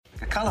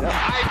A column. I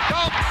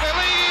don't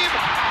believe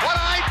what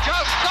I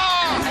just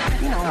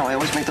saw. You know how I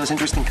always make those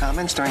interesting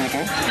comments during the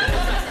game?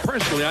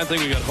 Personally, I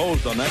think you got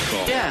hosed on that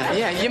call.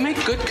 Yeah, you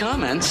make good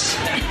comments.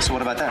 So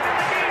what about that?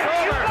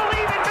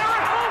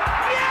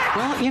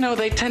 Well, you know,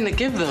 they tend to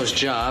give those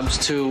jobs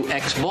to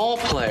ex-ball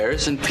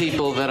players and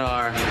people that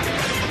are,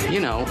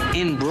 you know,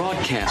 in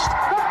broadcast.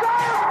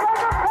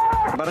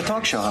 What about a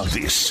talk show host?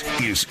 This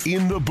is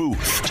In the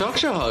Booth. Talk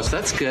show host,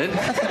 that's good.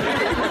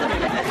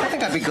 I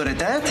think I'd be good at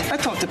that. I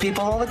talk to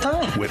people all the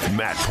time. With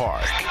Matt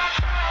Park.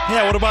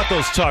 Yeah, what about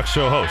those talk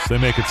show hosts? They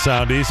make it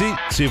sound easy.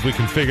 See if we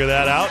can figure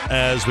that out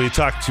as we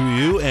talk to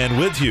you and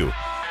with you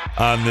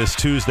on this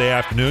Tuesday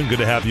afternoon. Good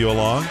to have you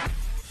along.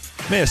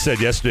 May have said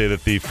yesterday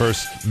that the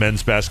first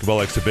men's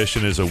basketball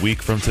exhibition is a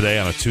week from today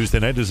on a Tuesday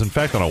night. It is, in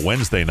fact, on a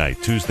Wednesday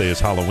night. Tuesday is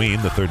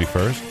Halloween, the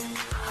 31st.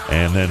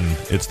 And then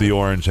it's the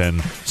Orange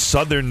and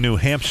Southern New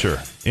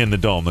Hampshire in the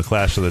Dome, the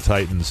Clash of the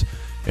Titans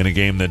in a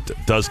game that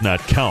does not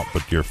count,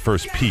 but your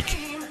first peek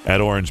at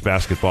Orange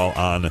basketball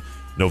on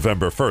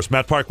November 1st.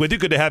 Matt Park with you.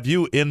 Good to have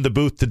you in the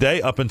booth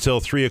today up until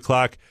 3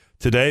 o'clock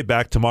today.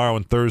 Back tomorrow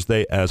and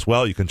Thursday as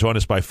well. You can join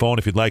us by phone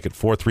if you'd like at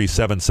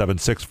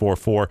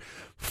 437-7644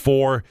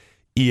 for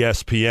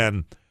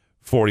ESPN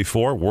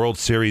 44. World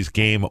Series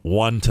Game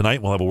 1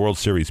 tonight. We'll have a World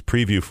Series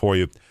preview for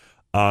you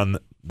on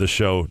the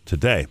show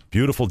today.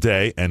 Beautiful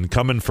day, and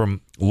coming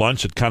from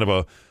lunch at kind of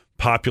a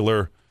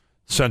popular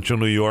Central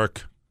New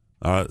York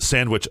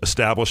sandwich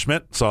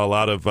establishment. Saw a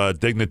lot of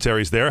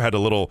dignitaries there. Had a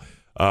little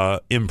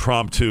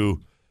impromptu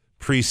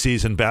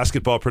preseason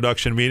basketball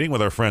production meeting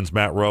with our friends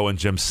Matt Rowe and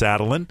Jim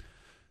Saddlin.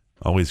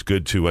 Always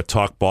good to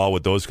talk ball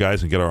with those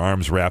guys and get our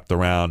arms wrapped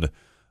around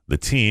the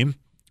team.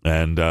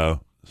 And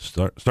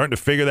starting to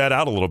figure that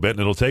out a little bit, and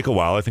it'll take a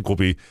while. I think we'll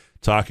be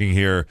talking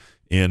here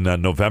in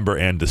November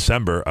and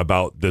December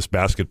about this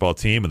basketball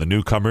team and the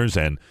newcomers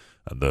and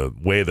the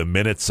way the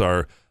minutes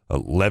are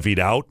levied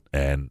out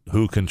and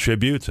who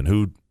contributes and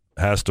who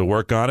has to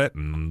work on it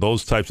and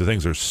those types of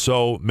things. There's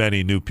so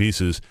many new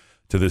pieces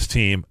to this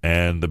team,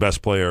 and the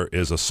best player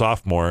is a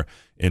sophomore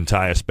in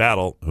Tyus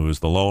Battle, who is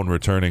the lone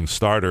returning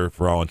starter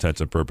for all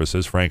intents and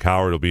purposes. Frank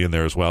Howard will be in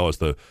there as well as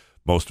the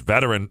most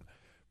veteran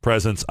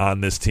presence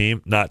on this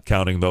team, not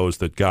counting those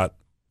that got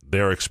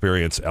their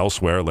experience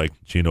elsewhere, like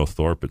Geno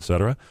Thorpe,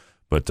 etc.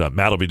 But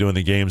Matt will be doing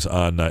the games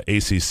on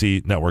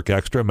ACC Network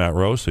Extra, Matt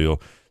Rowe, so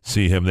you'll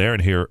see him there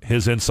and hear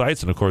his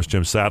insights. And, of course,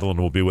 Jim Saddlin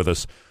will be with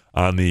us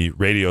on the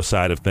radio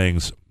side of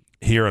things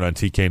here and on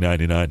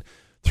TK99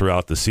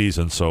 throughout the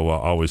season. So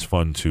always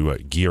fun to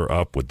gear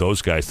up with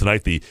those guys.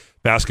 Tonight, the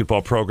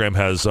basketball program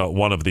has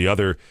one of the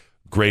other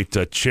great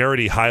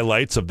charity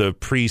highlights of the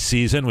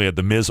preseason. We had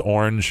the Ms.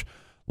 Orange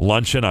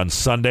luncheon on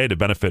Sunday to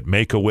benefit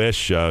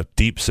Make-A-Wish.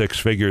 Deep six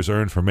figures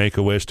earned for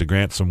Make-A-Wish to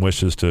grant some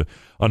wishes to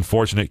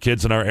unfortunate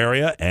kids in our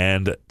area.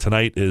 And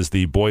tonight is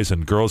the Boys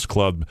and Girls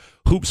Club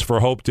Hoops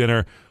for Hope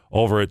dinner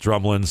over at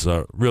Drumlin's.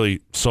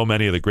 Really, so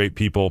many of the great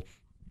people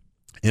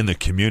in the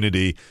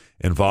community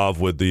involved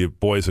with the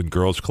Boys and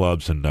Girls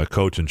Clubs, and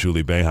Coach and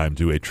Julie Boeheim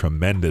do a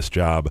tremendous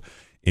job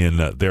in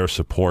their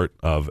support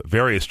of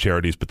various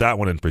charities, but that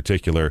one in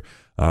particular,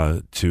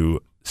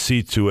 to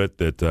see to it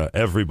that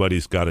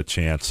everybody's got a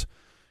chance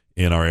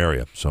in our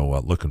area. So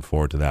looking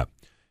forward to that.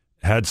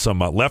 Had some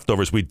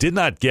leftovers. We did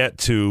not get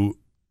to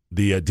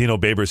the Dino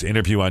Babers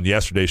interview on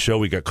yesterday's show.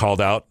 We got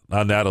called out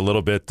on that a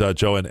little bit,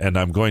 Joe, and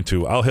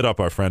I'll hit up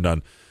our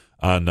friend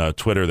on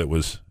Twitter that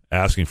was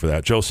asking for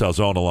that. Joe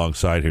Salzone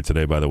alongside here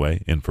today, by the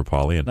way, in for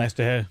Paulie. And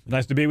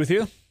nice to be with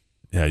you.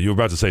 Yeah, you were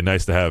about to say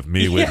nice to have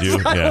me with you.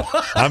 Yeah,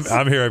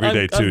 I'm here every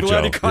day too,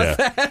 Joe. Yeah,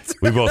 that.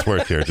 We both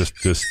work here.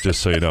 Just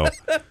so you know.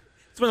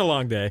 It's been a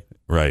long day.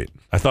 Right.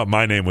 I thought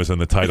my name was in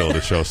the title of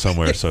the show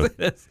somewhere, so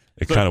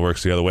it kind of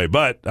works the other way.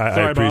 But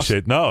I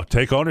appreciate. Boss. No,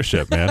 take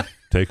ownership, man.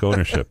 Take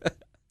ownership.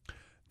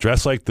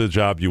 Dress like the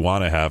job you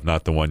want to have,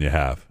 not the one you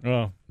have.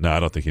 Oh. No, I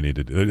don't think you need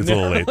to do it. It's a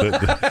little late.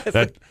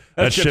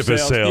 That ship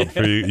has sailed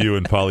for you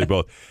and Paulie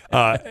both.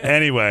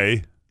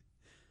 Anyway,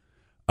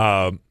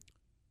 and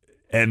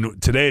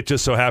today it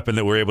just so happened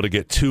that we're able to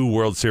get two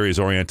World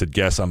Series-oriented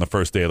guests on the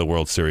first day of the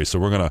World Series. So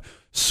we're going to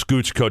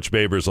scooch Coach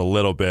Babers a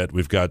little bit.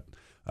 We've got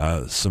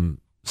some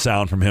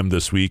sound from him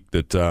this week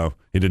that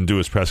he didn't do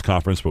his press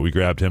conference, but we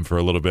grabbed him for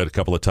a little bit, a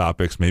couple of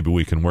topics. Maybe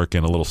we can work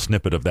in a little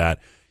snippet of that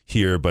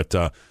here. But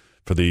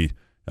for the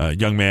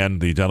young man,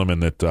 the gentleman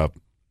that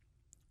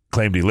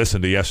claimed he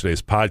listened to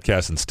yesterday's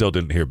podcast and still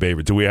didn't hear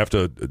Babers, do we have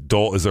to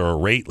is there a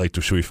rate? Like,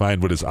 should we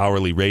find what his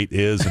hourly rate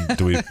is? And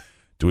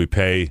do we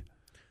pay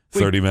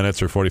 30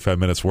 minutes or 45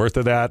 minutes worth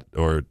of that?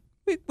 Or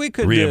we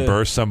could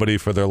reimburse somebody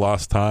for their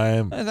lost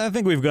time? I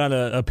think we've got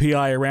a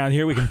PI around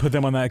here. We can put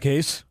them on that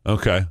case.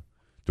 Okay.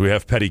 Do we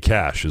have petty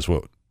cash is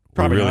what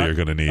Probably we really not. are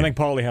going to need. I think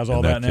Paulie has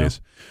all that now.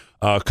 Case.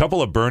 A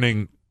couple of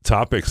burning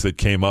topics that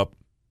came up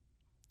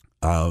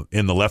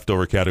in the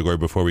leftover category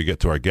before we get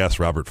to our guest,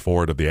 Robert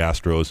Ford of the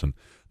Astros, and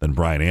then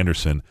Brian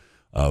Anderson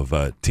of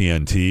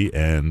TNT,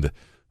 and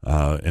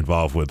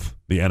involved with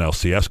the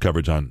NLCS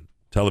coverage on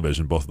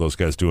television. Both of those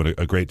guys doing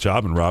a great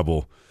job, and Rob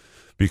will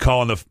be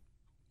calling the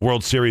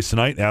World Series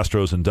tonight,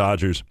 Astros and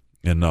Dodgers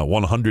in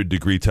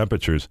 100-degree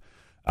temperatures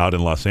out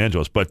in Los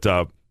Angeles. But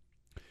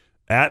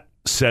at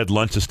said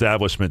lunch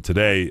establishment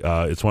today,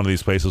 it's one of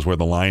these places where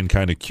the line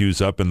kind of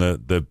queues up in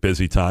the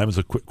busy time. It's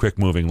a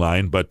quick-moving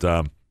line, but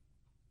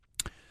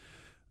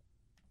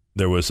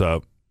there was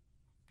a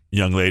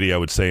young lady, I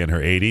would say in her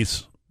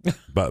 80s,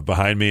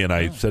 behind me, and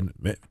I said,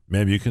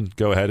 ma'am, you can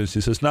go ahead. And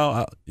she says,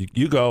 no,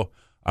 you go.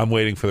 I'm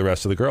waiting for the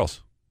rest of the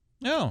girls.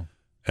 Oh.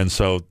 And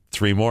so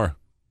 3 more.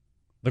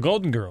 The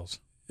Golden Girls.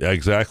 Yeah,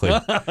 exactly.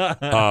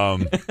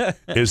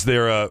 Is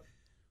there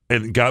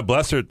and God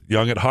bless her,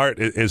 young at heart,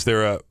 is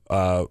there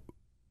a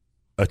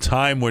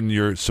time when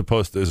you're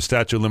supposed to, there's a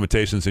statute of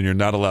limitations and you're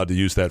not allowed to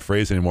use that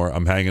phrase anymore,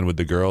 I'm hanging with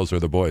the girls or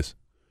the boys?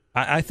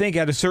 I think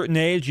at a certain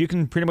age, you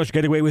can pretty much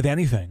get away with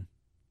anything.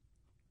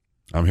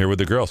 I'm here with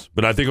the girls.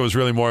 But I think it was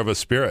really more of a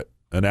spirit,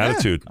 an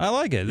attitude. I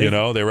like it.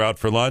 They were out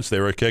for lunch.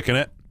 They were kicking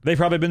it. They've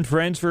probably been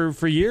friends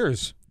for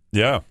years.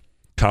 Yeah.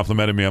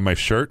 Complimented me on my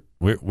shirt.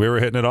 We were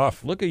hitting it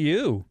off. Look at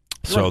you.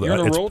 So you're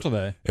on a roll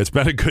today. It's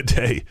been a good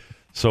day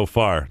so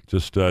far.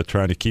 Just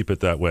trying to keep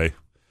it that way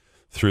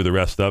through the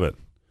rest of it.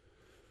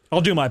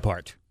 I'll do my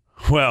part.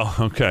 Well,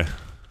 okay.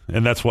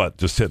 And that's what?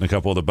 Just hitting a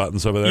couple of the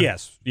buttons over there?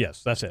 Yes,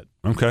 that's it.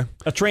 Okay.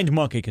 A trained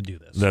monkey could do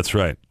this. That's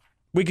right.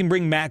 We can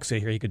bring Max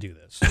in here. He could do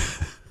this.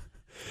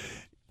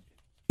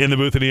 In the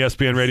Booth at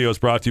ESPN Radio is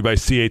brought to you by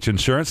CH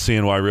Insurance,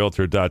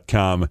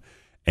 CNYRealtor.com,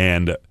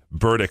 and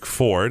Burdick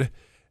Ford.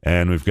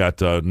 And we've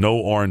got no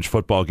Orange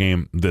football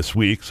game this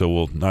week, so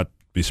we'll not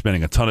be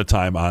spending a ton of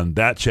time on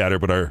that chatter,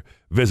 but our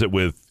visit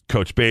with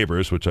Coach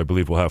Babers, which I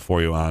believe we'll have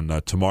for you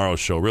on tomorrow's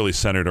show, really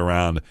centered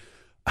around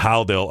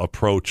how they'll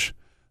approach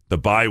the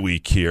bye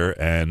week here.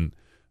 And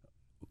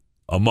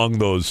among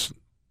those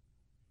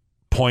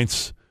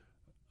points,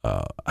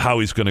 how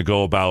he's going to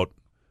go about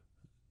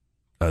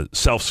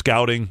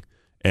self-scouting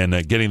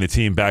and getting the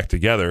team back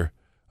together.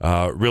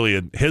 Really,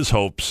 in his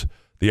hopes,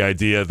 the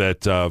idea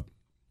that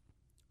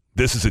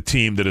this is a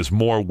team that is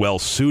more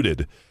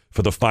well-suited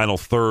for the final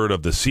third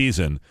of the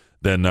season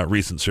than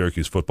recent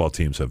Syracuse football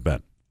teams have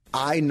been.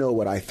 I know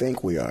what I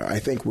think we are. I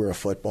think we're a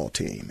football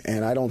team,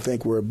 and I don't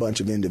think we're a bunch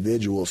of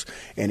individuals.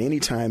 And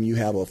anytime you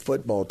have a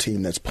football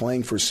team that's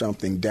playing for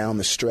something down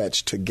the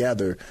stretch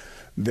together,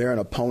 they're an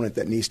opponent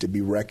that needs to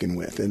be reckoned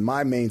with. And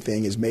my main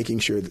thing is making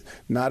sure that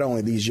not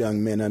only these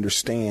young men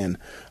understand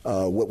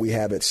what we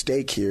have at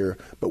stake here,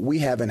 but we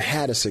haven't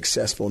had a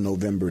successful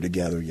November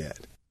together yet.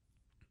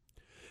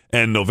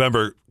 And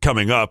November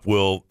coming up,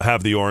 we'll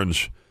have the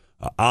Orange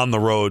on the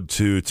road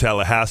to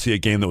Tallahassee, a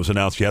game that was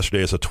announced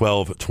yesterday as a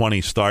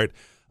 12:20 start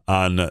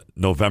on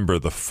November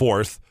the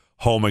 4th,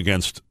 home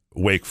against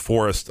Wake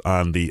Forest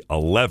on the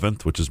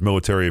 11th, which is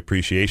Military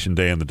Appreciation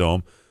Day in the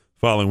Dome.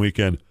 Following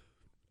weekend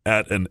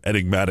at an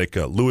enigmatic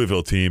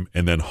Louisville team,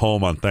 and then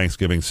home on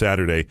Thanksgiving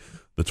Saturday,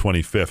 the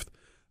 25th,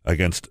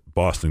 against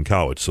Boston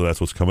College. So that's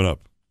what's coming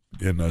up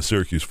in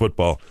Syracuse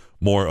football.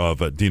 More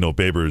of Dino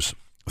Babers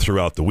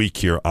throughout the week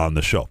here on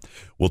the show.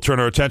 We'll turn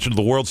our attention to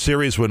the World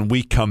Series when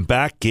we come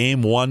back.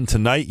 Game 1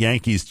 tonight.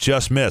 Yankees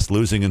just missed,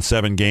 losing in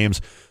 7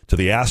 games to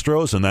the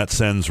Astros, and that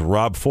sends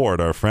Rob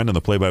Ford, our friend and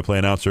the play-by-play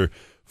announcer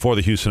for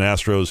the Houston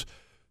Astros,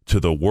 to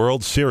the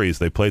World Series.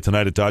 They play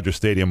tonight at Dodger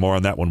Stadium. More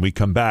on that when we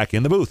come back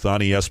in the booth on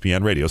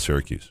ESPN Radio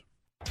Syracuse.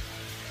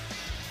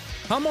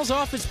 Hummel's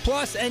Office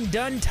Plus and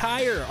Dunn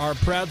Tire are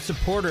proud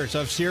supporters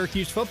of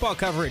Syracuse football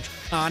coverage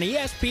on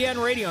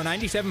ESPN Radio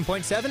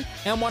 97.7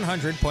 and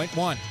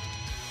 100.1.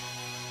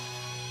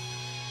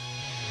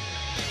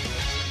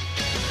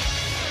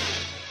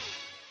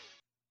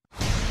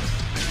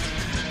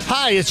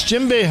 Hi, it's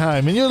Jim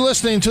Boeheim, and you're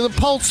listening to the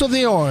Pulse of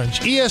the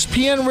Orange,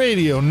 ESPN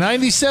Radio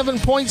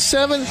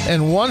 97.7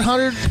 and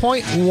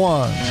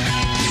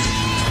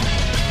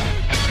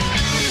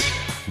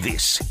 100.1.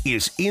 This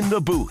is In the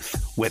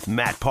Booth with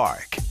Matt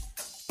Park.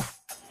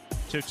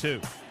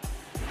 2-2.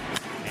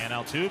 And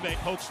Altuve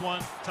pokes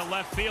one to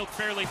left field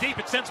fairly deep.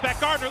 It sends back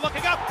Gardner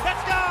looking up.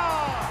 It's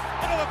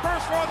gone! Into the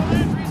first row of the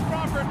Landry's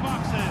Crawford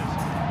boxes.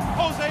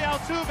 Jose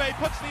Altuve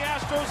puts the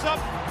Astros up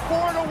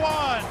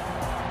 4-1.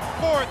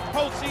 4th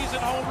postseason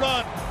home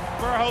run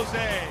for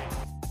Jose.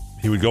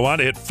 He would go on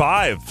to hit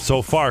 5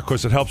 so far. Of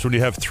course, it helps when you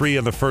have 3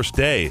 in the first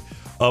day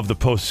of the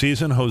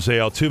postseason. Jose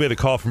Altuve, the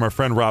call from our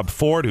friend Rob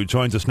Ford, who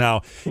joins us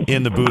now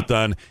in the booth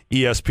on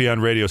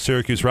ESPN Radio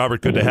Syracuse.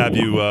 Robert, good to have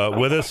you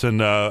with us,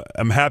 and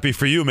I'm happy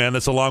for you, man.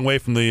 That's a long way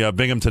from the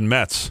Binghamton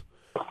Mets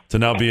to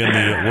now be in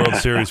the World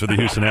Series with the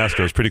Houston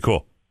Astros. Pretty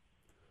cool.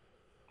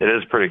 It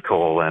is pretty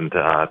cool, and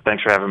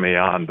thanks for having me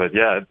on. But,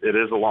 yeah, it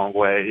is a long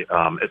way.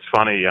 It's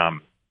funny.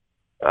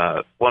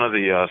 One of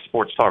the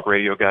sports talk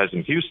radio guys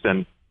in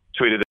Houston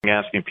tweeted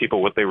asking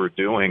people what they were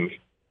doing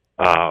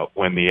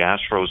when the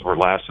Astros were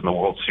last in the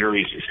World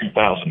Series in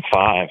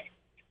 2005.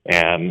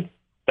 And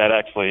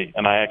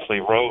I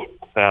actually wrote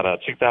that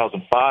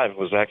 2005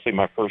 was actually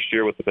my first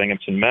year with the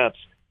Binghamton Mets.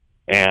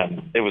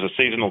 And it was a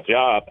seasonal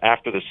job.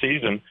 After the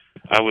season,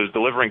 I was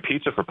delivering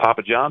pizza for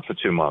Papa John's for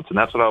 2 months. And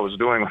that's what I was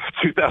doing when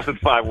the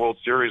 2005 World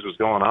Series was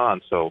going on.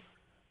 So,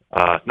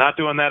 not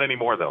doing that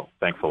anymore, though,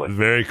 thankfully.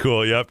 Very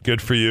cool. Yep,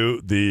 good for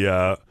you.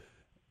 The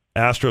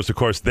Astros, of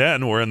course,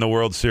 then were in the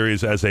World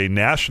Series as a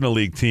National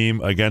League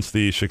team against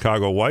the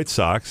Chicago White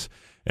Sox,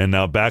 and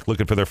now back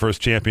looking for their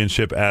first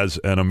championship as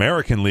an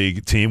American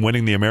League team,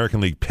 winning the American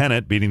League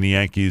pennant, beating the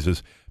Yankees,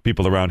 as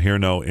people around here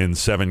know, in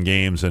 7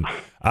 games. And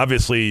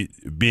obviously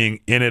being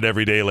in it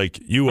every day like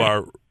you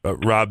are,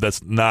 Rob,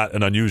 that's not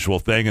an unusual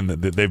thing, and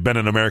they've been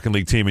an American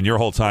League team in your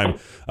whole time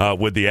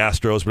with the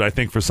Astros. But I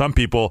think for some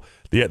people,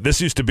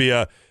 this used to be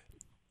a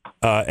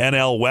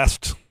NL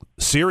West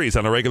series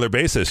on a regular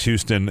basis,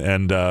 Houston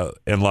and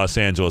Los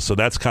Angeles. So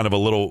that's kind of a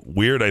little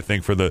weird, I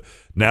think, for the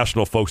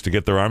national folks to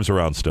get their arms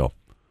around still.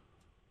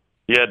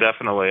 Yeah,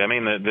 definitely. I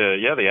mean,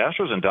 the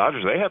Astros and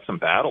Dodgers, they had some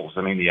battles.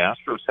 I mean, the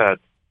Astros had a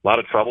lot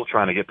of trouble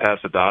trying to get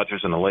past the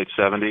Dodgers in the late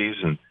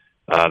 70s, and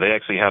they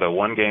actually had a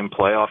one-game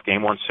playoff,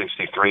 Game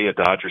 163 at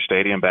Dodger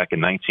Stadium back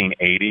in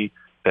 1980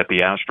 that the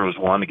Astros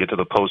won to get to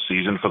the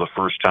postseason for the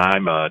first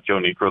time. Joe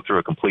Niekro threw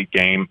a complete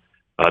game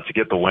to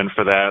get the win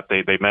for that.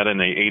 They met in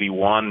the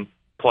 81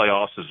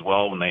 playoffs as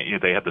well when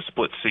they had the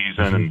split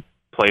season and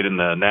played in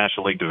the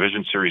National League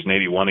Division Series in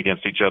 81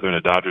 against each other, and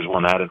the Dodgers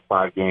won that in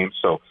 5 games.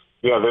 So,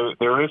 yeah,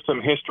 there is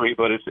some history,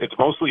 but it's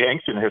mostly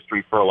ancient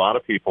history for a lot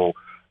of people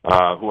who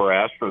are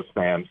Astros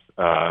fans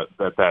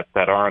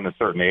that are in a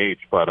certain age.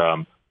 But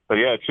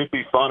yeah, it should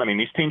be fun. I mean,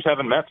 these teams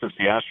haven't met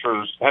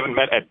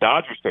at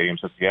Dodger Stadium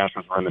since the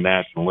Astros were in the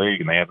National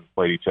League, and they haven't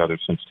played each other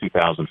since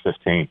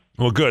 2015.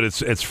 Well, good.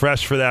 It's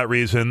fresh for that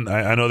reason.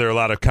 I know there are a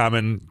lot of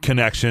common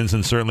connections,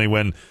 and certainly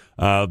when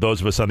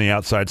those of us on the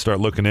outside start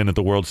looking in at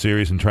the World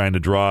Series and trying to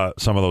draw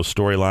some of those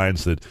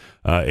storylines that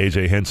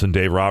A.J. Hinch and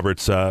Dave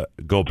Roberts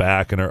go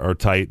back and are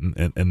tight,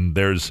 and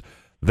there's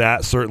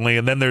that certainly.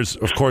 And then there's,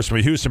 of course, from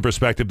a Houston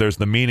perspective, there's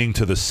the meaning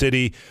to the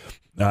city.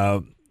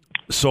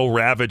 So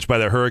ravaged by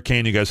the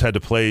hurricane, you guys had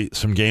to play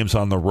some games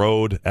on the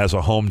road as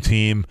a home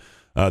team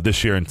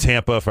this year in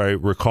Tampa, if I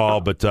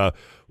recall. But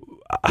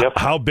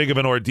how big of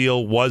an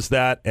ordeal was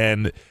that,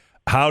 and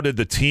how did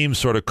the team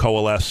sort of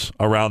coalesce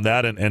around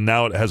that? And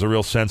now it has a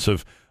real sense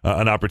of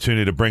an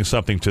opportunity to bring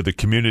something to the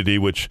community,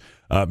 which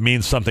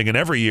means something in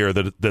every year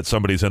that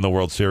somebody's in the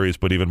World Series,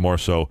 but even more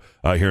so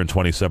here in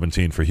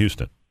 2017 for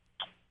Houston.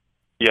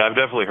 Yeah, I've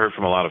definitely heard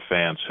from a lot of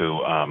fans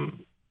who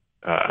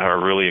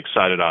are really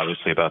excited,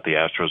 obviously, about the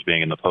Astros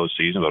being in the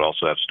postseason, but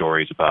also have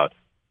stories about,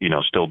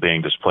 still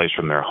being displaced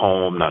from their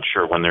home, not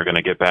sure when they're going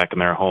to get back in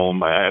their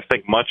home. I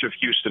think much of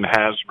Houston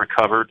has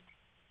recovered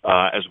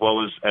as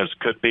well as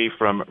could be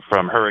from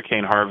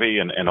Hurricane Harvey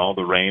and all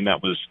the rain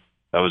that was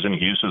in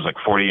Houston. It was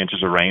like 40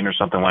 inches of rain or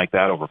something like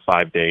that over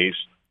 5 days.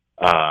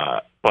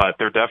 But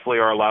there definitely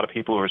are a lot of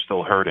people who are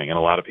still hurting, and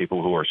a lot of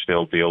people who are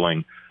still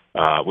dealing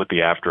with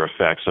the after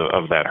effects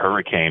of that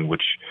hurricane,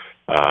 which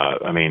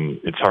I mean,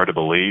 it's hard to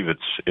believe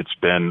it's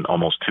been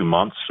almost 2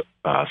 months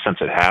since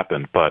it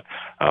happened. But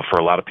for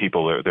a lot of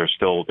people, they're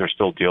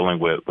still dealing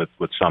with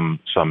some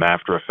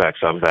after effects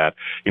of that.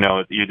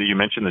 You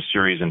mentioned the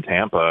series in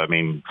Tampa. I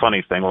mean,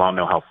 funny thing. Well, I don't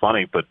know how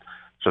funny, but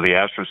so the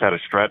Astros had a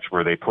stretch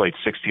where they played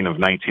 16 of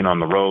 19 on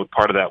the road.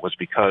 Part of that was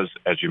because,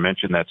 as you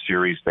mentioned, that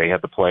series they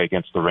had to play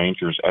against the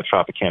Rangers at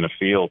Tropicana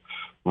Field.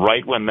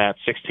 Right when that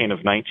 16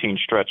 of 19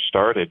 stretch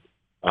started,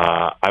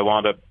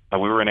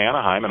 we were in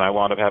Anaheim, and I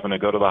wound up having to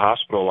go to the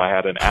hospital. I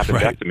had an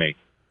appendectomy.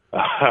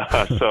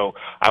 Right. So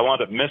I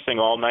wound up missing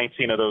all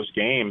 19 of those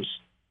games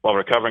while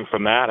recovering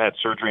from that. I had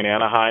surgery in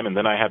Anaheim, and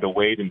then I had to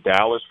wait in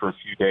Dallas for a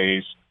few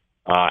days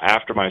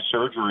after my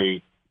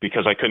surgery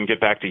because I couldn't get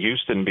back to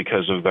Houston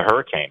because of the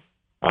hurricane.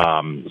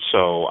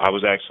 So I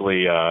was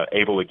actually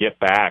able to get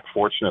back,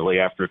 fortunately,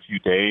 after a few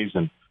days,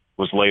 and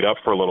was laid up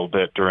for a little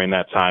bit during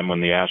that time when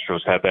the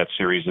Astros had that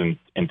series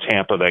in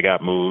Tampa. They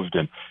got moved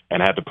and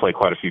had to play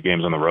quite a few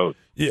games on the road.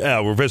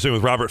 Yeah, we're visiting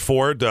with Robert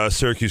Ford,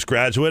 Syracuse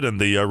graduate and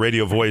the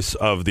radio voice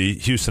of the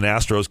Houston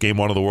Astros. Game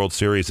 1 of the World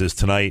Series is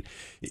tonight.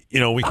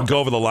 We can go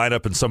over the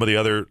lineup and some of the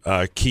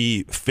other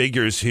key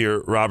figures here,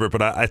 Robert,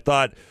 but I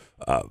thought,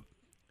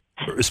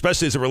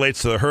 especially as it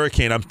relates to the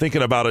hurricane, I'm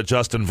thinking about a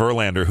Justin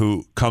Verlander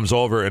who comes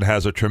over and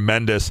has a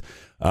tremendous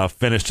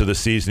finish to the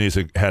season. He's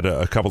had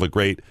a couple of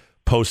great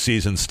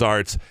postseason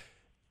starts,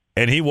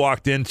 and he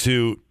walked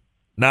into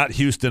not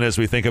Houston as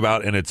we think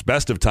about in its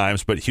best of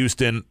times, but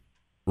Houston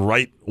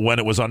right when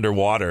it was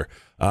underwater.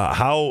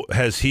 How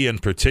has he in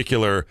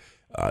particular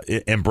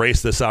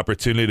embraced this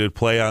opportunity to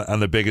play on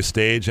the biggest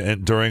stage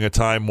and during a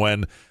time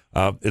when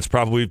it's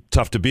probably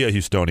tough to be a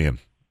Houstonian?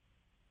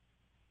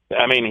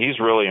 I mean, he's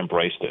really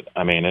embraced it.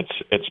 I mean,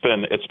 it's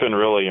been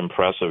really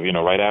impressive.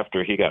 Right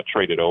after he got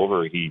traded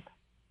over, he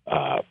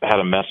had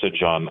a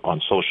message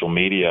on social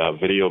media, a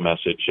video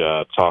message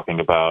talking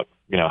about,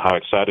 how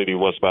excited he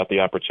was about the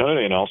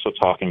opportunity, and also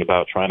talking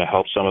about trying to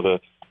help some of the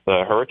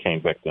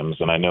hurricane victims.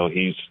 And I know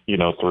he's,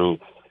 through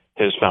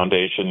his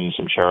foundation and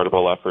some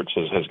charitable efforts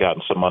has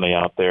gotten some money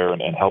out there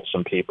and helped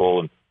some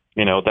people. And,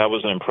 that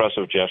was an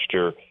impressive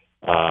gesture,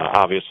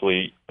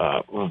 obviously,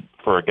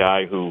 for a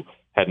guy who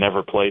had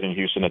never played in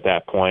Houston at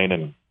that point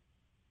and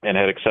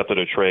had accepted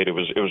a trade. It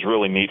was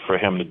really neat for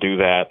him to do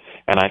that,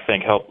 and I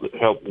think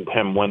helped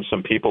him win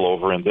some people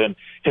over. And then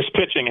his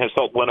pitching has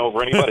helped win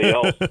over anybody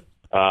else.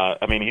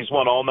 I mean, he's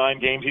won all 9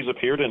 games he's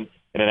appeared in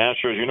in an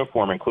Astros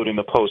uniform, including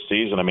the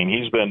postseason. I mean,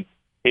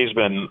 he's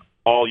been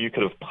all you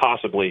could have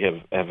possibly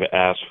have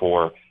asked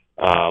for.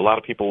 A lot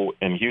of people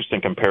in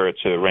Houston compare it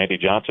to Randy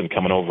Johnson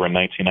coming over in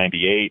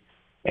 1998,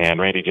 and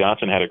Randy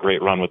Johnson had a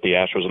great run with the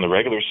Astros in the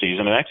regular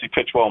season and actually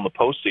pitched well in the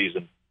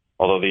postseason,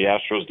 although the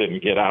Astros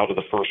didn't get out of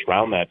the first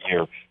round that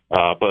year.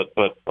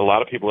 But a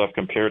lot of people have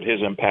compared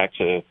his impact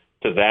to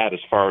that as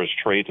far as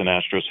trades in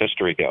Astros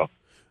history go.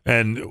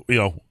 And,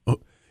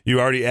 you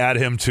already add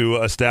him to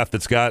a staff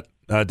that's got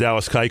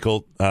Dallas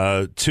Keuchel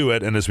to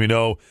it, and as we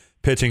know,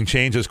 pitching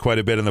changes quite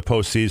a bit in the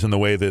postseason, the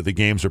way that the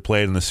games are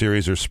played and the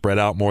series are spread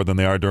out more than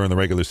they are during the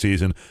regular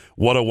season.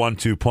 What a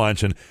 1-2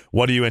 punch, and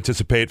what do you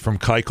anticipate from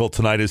Keuchel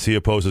tonight as he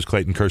opposes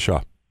Clayton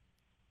Kershaw?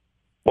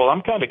 Well,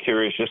 I'm kind of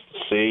curious just to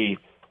see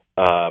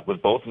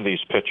with both of these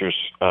pitchers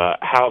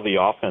how the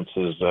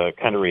offenses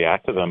kind of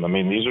react to them. I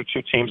mean, these are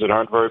two teams that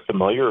aren't very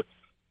familiar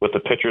with the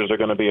pitchers they're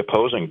going to be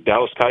opposing.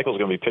 Dallas Keuchel is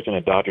going to be pitching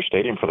at Dodger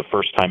Stadium for the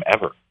first time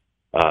ever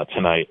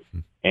tonight.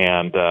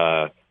 And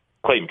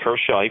Clayton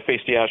Kershaw, he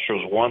faced the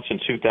Astros once in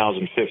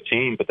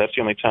 2015, but that's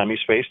the only time he's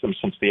faced them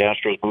since the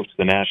Astros moved to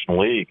the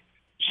National League.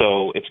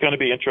 So it's going to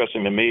be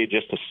interesting to me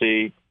just to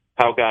see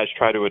how guys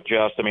try to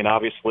adjust. I mean,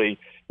 obviously,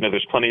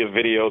 there's plenty of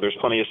video, there's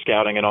plenty of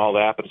scouting and all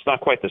that, but it's not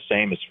quite the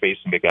same as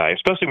facing a guy,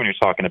 especially when you're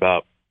talking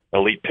about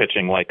elite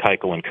pitching like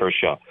Keuchel and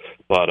Kershaw.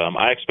 But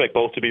I expect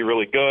both to be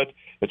really good.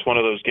 It's one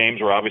of those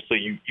games where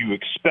obviously you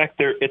expect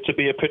it to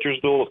be a pitcher's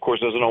duel. Of course,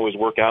 it doesn't always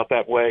work out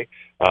that way.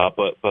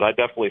 But I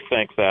definitely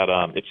think that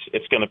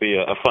it's going to be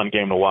a fun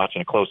game to watch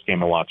and a close game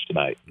to watch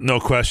tonight. No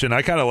question.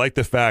 I kind of like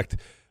the fact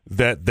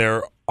that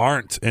there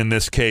aren't, in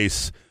this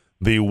case,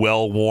 the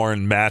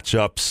well-worn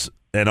matchups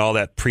and all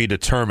that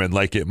predetermined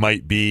like it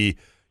might be,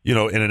 in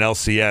an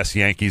LCS,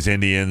 Yankees,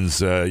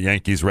 Indians,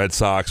 Yankees, Red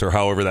Sox, or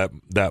however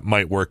that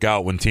might work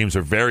out. When teams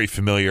are very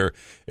familiar,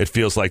 it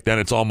feels like then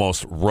it's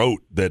almost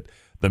rote that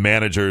the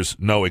managers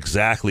know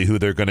exactly who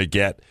they're going to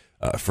get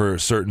for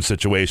certain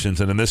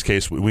situations. And in this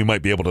case, we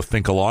might be able to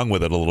think along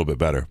with it a little bit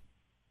better.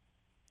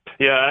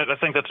 Yeah, I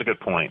think that's a good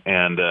point.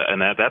 And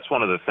that's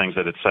one of the things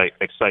that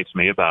excites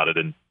me about it.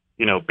 And,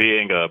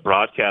 being a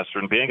broadcaster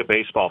and being a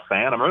baseball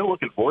fan, I'm really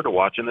looking forward to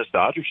watching this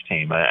Dodgers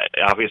team. I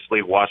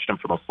obviously watched them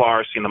from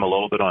afar, seen them a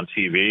little bit on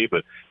TV,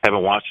 but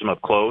haven't watched them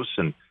up close.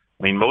 And,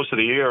 most of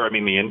the year,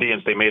 the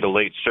Indians, they made a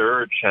late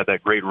surge, had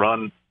that great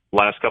run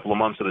last couple of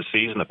months of the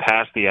season to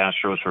pass the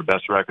Astros for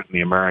best record in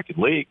the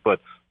American League. But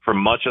for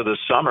much of the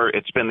summer,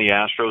 it's been the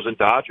Astros and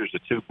Dodgers, the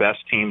two best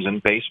teams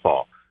in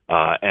baseball.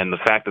 And the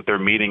fact that they're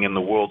meeting in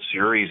the World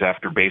Series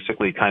after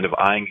basically kind of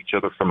eyeing each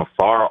other from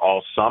afar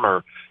all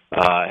summer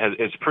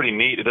it's pretty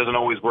neat. It doesn't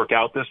always work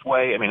out this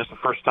way. It's the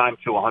first time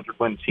two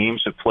 100-win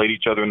teams have played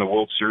each other in the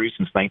World Series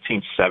since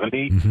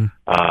 1970.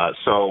 Mm-hmm.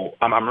 So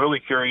I'm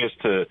really curious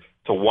to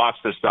watch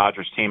this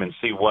Dodgers team and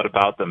see what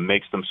about them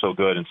makes them so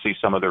good and see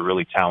some of their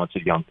really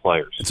talented young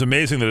players. It's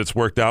amazing that it's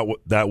worked out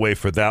that way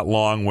for that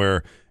long,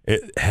 where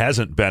it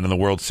hasn't been in the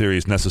World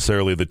Series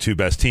necessarily the two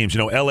best teams.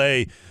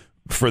 L.A.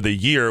 for the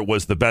year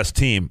was the best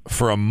team.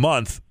 For a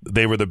month,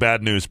 they were the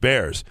Bad News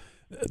Bears.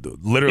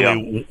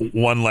 Literally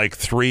won like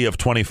 3 of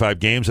 25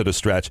 games at a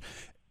stretch.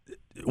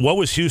 What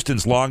was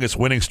Houston's longest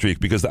winning streak?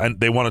 Because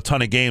they won a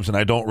ton of games, and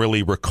I don't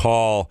really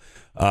recall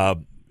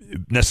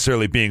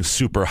necessarily being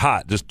super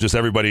hot. Just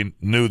everybody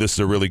knew this is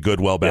a really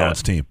good,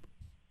 well-balanced team.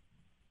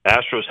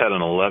 Astros had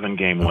an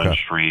 11-game win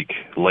streak,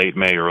 late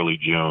May, early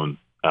June.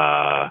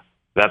 That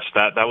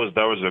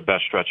was their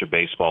best stretch of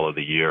baseball of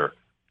the year.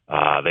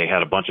 They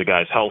had a bunch of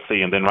guys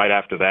healthy, and then right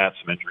after that,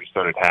 some injuries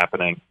started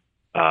happening.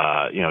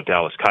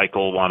 Dallas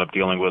Keuchel wound up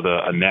dealing with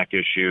a neck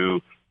issue.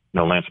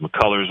 Lance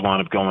McCullers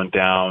wound up going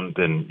down.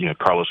 Then,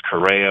 Carlos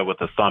Correa with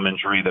a thumb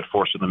injury that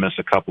forced him to miss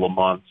a couple of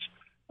months.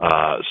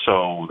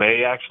 So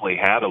they actually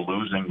had a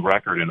losing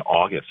record in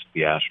August,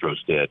 the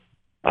Astros did.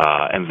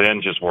 And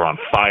then just were on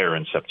fire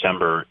in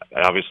September,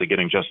 obviously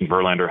getting Justin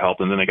Verlander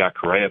helped. And then they got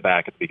Correa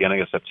back at the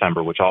beginning of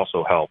September, which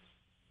also helped.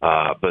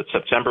 But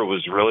September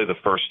was really the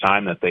first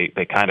time that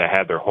they kind of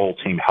had their whole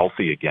team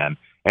healthy again.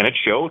 And it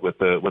showed with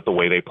the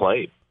way they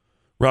played.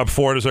 Rob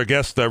Ford is our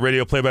guest,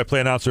 radio play-by-play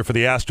announcer for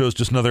the Astros.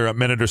 Just another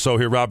minute or so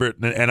here, Robert.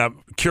 And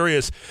I'm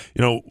curious,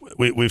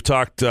 we've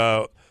talked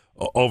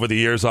over the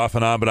years off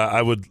and on, but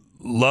I would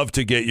love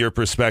to get your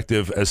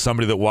perspective as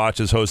somebody that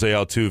watches Jose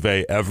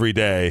Altuve every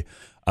day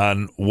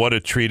on what a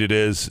treat it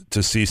is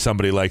to see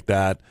somebody like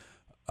that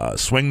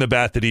swing the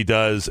bat that he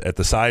does at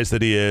the size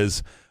that he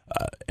is.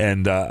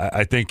 And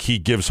I think he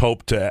gives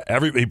hope to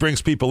he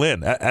brings people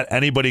in.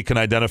 Anybody can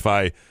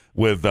identify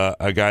with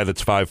a guy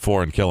that's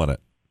 5'4" and killing it.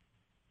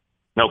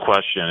 No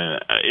question.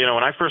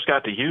 When I first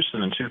got to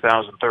Houston in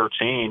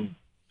 2013,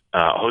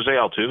 Jose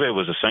Altuve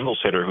was a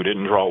singles hitter who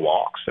didn't draw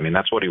walks.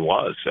 That's what he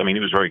was. He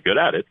was very good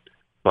at it,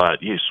 but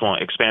he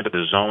expanded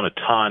the zone a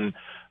ton.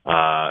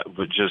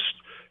 But just,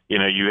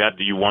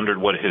 you wondered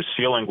what his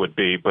ceiling would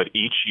be. But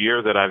each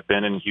year that I've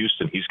been in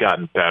Houston, he's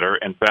gotten better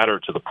and better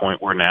to the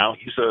point where now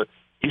he's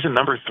a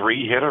number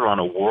 3 hitter on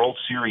a World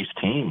Series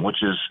team,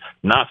 which is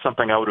not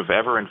something I would have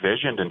ever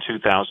envisioned in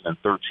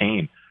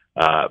 2013.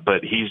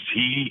 But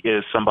he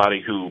is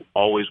somebody who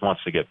always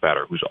wants to get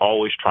better, who's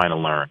always trying to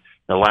learn.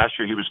 Now, last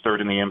year he was third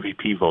in the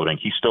MVP voting.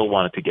 He still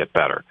wanted to get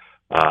better,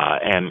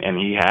 and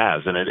he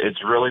has. And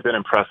it's really been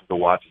impressive to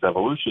watch his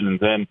evolution. And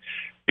then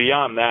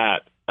beyond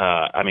that,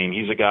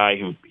 he's a guy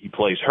who he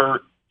plays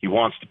hurt. He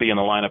wants to be in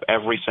the lineup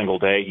every single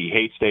day. He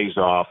hates days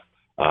off.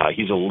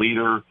 He's a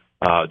leader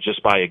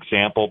just by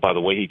example, by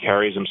the way he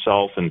carries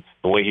himself and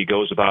the way he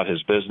goes about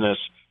his business.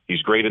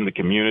 He's great in the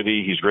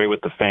community. He's great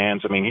with the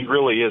fans. I mean, he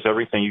really is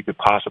everything you could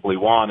possibly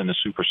want in a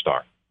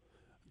superstar.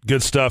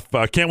 Good stuff.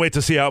 Can't wait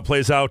to see how it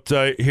plays out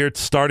here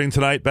starting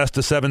tonight. Best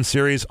of 7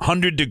 series,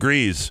 100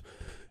 degrees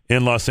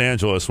in Los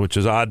Angeles, which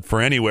is odd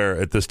for anywhere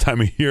at this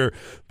time of year.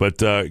 But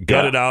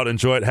gut it out.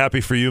 Enjoy it.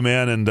 Happy for you,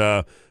 man.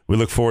 And we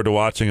look forward to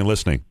watching and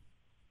listening.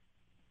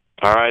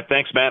 All right.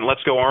 Thanks, man.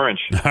 Let's go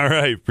Orange. All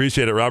right.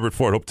 Appreciate it. Robert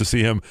Ford. Hope to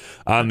see him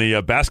on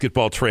the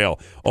basketball trail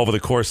over the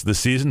course of the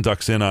season.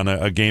 Ducks in on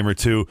a game or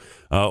two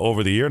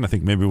over the year. And I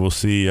think maybe we'll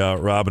see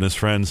Rob and his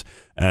friends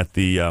at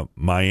the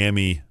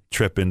Miami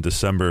trip in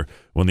December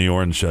when the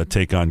Orange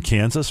take on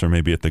Kansas, or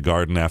maybe at the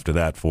Garden after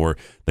that for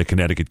the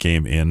Connecticut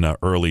game in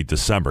early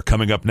December.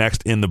 Coming up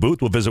next in the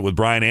booth, we'll visit with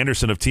Brian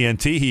Anderson of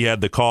TNT. He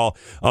had the call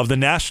of the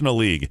National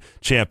League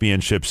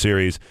Championship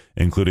Series,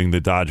 including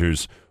the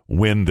Dodgers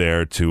win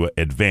there to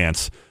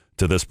advance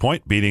to this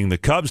point, beating the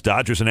Cubs,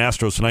 Dodgers, and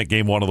Astros tonight,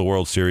 Game 1 of the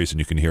World Series, and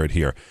you can hear it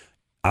here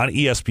on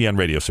ESPN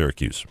Radio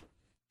Syracuse.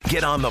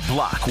 Get on the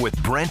block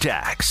with Brent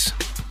Axe.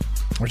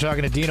 We're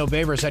talking to Dino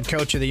Babers, head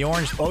coach of the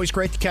Orange. Always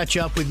great to catch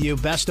up with you.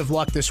 Best of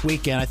luck this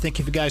weekend. I think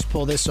if you guys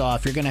pull this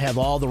off, you're going to have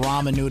all the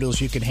ramen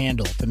noodles you can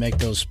handle to make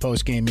those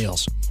post-game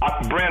meals.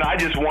 Brent, I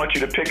just want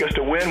you to pick us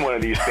to win one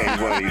of these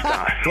things one of these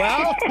times.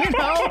 Well,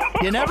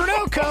 you never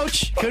know,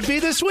 Coach. Could be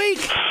this week.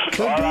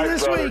 Could be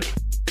this week.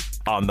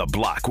 On the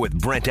block with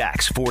Brent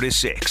Axe, 4 to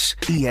 6.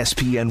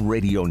 ESPN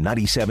Radio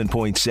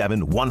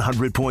 97.7,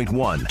 100.1,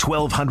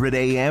 1200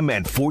 AM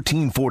and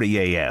 1440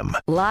 AM.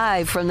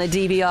 Live from the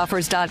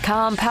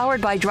DBOffers.com,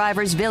 powered by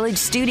Drivers Village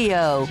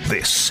Studio.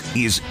 This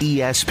is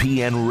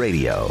ESPN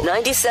Radio.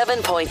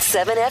 97.7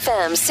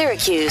 FM,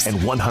 Syracuse. And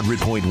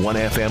 100.1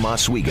 FM,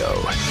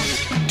 Oswego.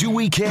 Do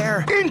we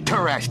care?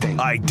 Interesting.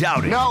 I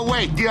doubt it. No,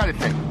 wait, the other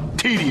thing.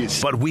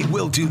 Tedious. But we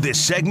will do this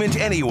segment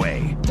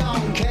anyway.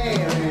 Don't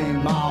care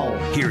anymore.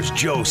 Here's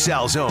Joe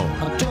Salzone.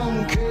 I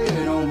don't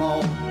care no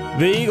more.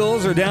 The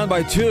Eagles are down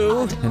by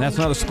 2, and that's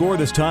not a score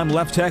this time.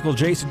 Left tackle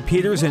Jason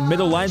Peters and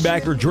middle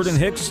linebacker Jordan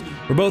Hicks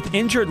were both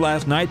injured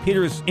last night.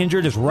 Peters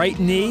injured his right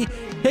knee.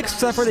 Hicks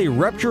suffered a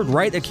ruptured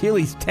right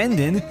Achilles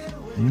tendon.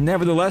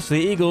 Nevertheless, the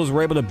Eagles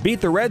were able to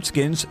beat the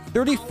Redskins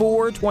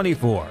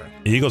 34-24.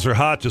 The Eagles are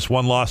hot, just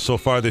one loss so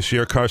far this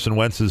year. Carson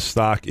Wentz's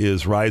stock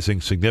is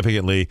rising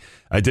significantly.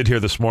 I did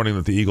hear this morning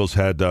that the Eagles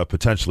had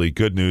potentially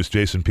good news.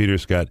 Jason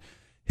Peters got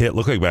hit,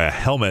 looked like by a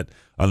helmet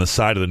on the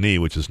side of the knee,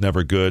 which is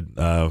never good.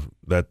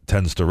 That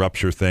tends to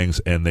rupture things,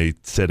 and they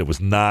said it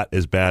was not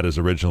as bad as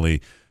originally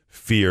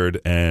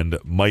feared and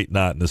might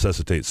not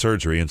necessitate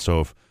surgery. And so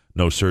if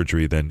no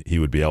surgery, then he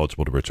would be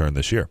eligible to return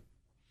this year.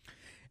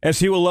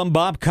 SU alum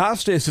Bob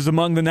Costas is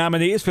among the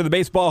nominees for the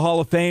Baseball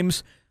Hall of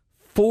Fame's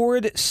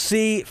Ford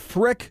C.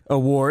 Frick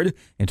Award.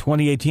 In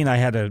 2018, I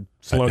had to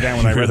slow down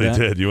when I read that. You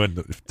really did. You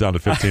went down to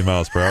 15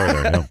 miles per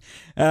hour there.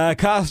 Yeah.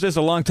 Costas,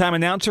 a longtime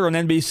announcer on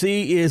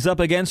NBC, is up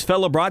against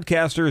fellow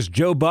broadcasters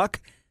Joe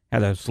Buck. Had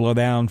to slow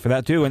down for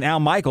that, too. And Al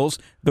Michaels.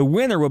 The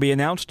winner will be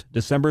announced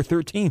December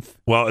 13th.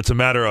 Well, it's a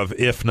matter of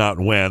if not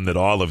when that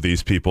all of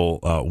these people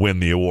win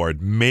the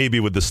award,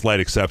 maybe with the slight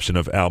exception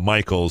of Al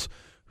Michaels,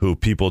 who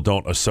people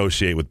don't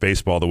associate with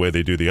baseball the way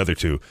they do the other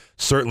two.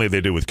 Certainly they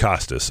do with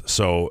Costas.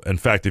 So, in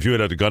fact, if you had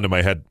a gun to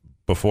my head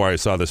before I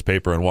saw this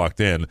paper and walked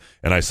in,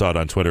 and I saw it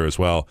on Twitter as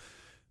well,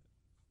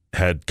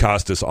 had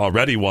Costas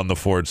already won the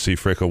Ford C.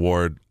 Frick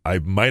Award, I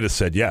might have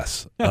said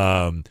yes.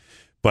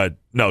 But,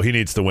 no, he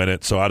needs to win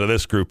it. So out of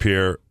this group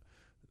here,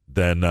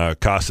 then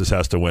Costas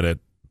has to win it.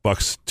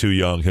 Buck's too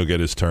young. He'll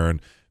get his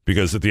turn.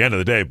 Because at the end of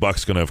the day,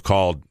 Buck's going to have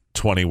called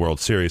 20 World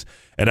Series.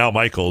 And Al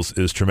Michaels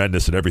is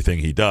tremendous at everything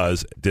he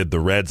does. Did the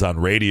Reds on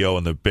radio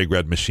in the Big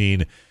Red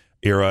Machine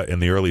era in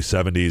the early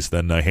 70s,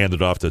 then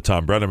handed off to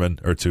Tom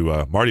Brenneman, or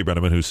to Marty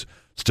Brenneman, who's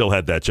still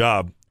had that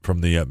job from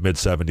the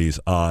mid-70s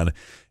on.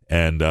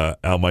 And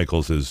Al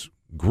Michaels is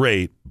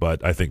great,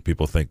 but I think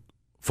people think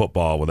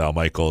football with Al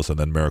Michaels and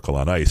then Miracle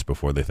on Ice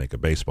before they think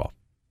of baseball.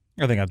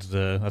 I think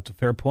that's a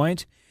fair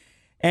point.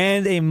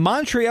 And a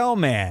Montreal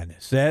man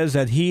says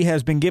that he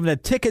has been given a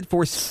ticket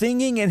for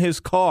singing in his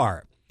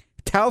car.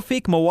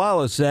 Taufik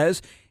Mawala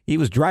says he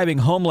was driving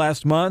home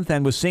last month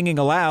and was singing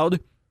aloud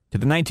to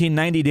the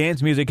 1990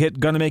 dance music hit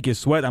 "Gonna Make You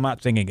Sweat." I'm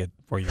not singing it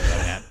for you,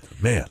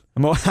 man.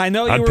 I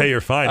know I'd pay your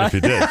fine if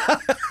you did.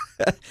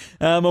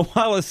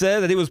 Mawala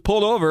said that he was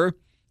pulled over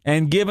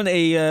and given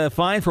a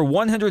fine for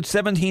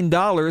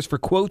 $117 for,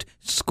 quote,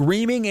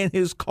 screaming in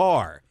his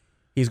car.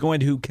 He's going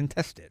to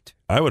contest it.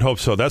 I would hope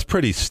so. That's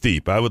pretty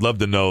steep. I would love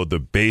to know the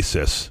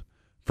basis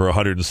for a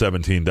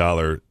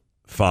 $117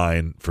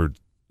 fine for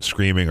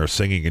screaming or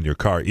singing in your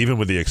car, even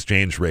with the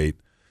exchange rate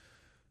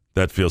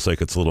that feels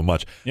like it's a little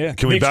much. Yeah.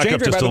 Can we the back up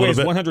exchange rate, just by a the way,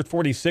 little is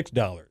bit?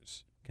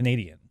 $146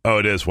 Canadian. Oh,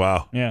 it is.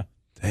 Wow. Yeah.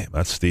 Damn,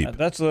 that's steep.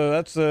 That's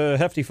a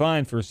hefty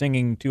fine for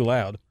singing too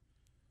loud.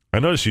 I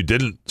noticed you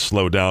didn't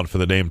slow down for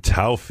the name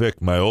Taufik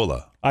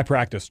Maiola. I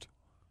practiced.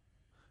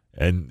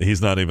 And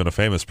he's not even a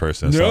famous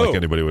person. It's not like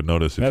anybody would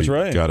notice if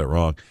you got it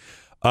wrong.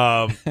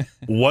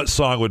 What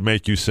song would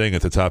make you sing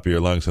at the top of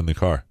your lungs in the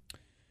car?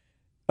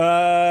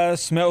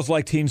 Smells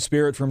Like Teen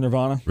Spirit from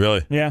Nirvana.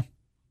 Really? Yeah.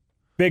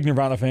 Big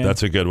Nirvana fan.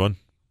 That's a good one.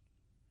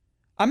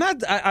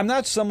 I'm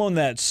not someone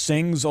that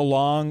sings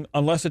along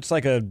unless it's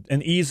like an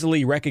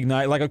easily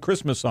recognized, like a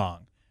Christmas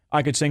song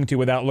I could sing to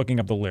without looking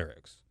up the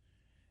lyrics.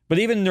 But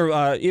even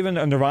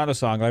a Nirvana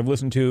song I've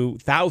listened to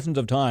thousands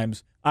of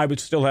times, I would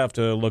still have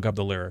to look up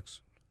the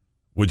lyrics.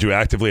 Would you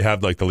actively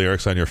have like the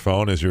lyrics on your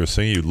phone as you were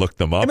singing? You'd look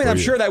them up? I mean, I'm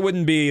sure that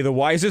wouldn't be the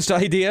wisest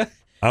idea.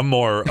 I'm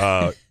more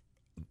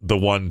the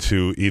one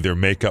to either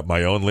make up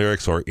my own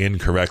lyrics or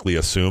incorrectly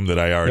assume that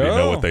I already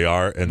know what they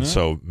are and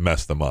so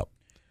mess them up.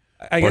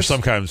 Or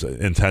sometimes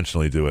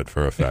intentionally do it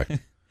for effect.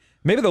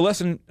 Maybe the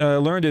lesson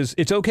learned is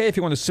it's okay if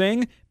you want to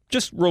sing,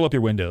 just roll up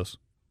your windows.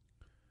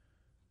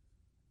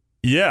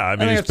 Yeah, I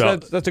mean, he's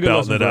that's a good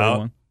lesson for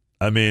everyone.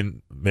 I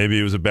mean, maybe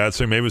he was a bad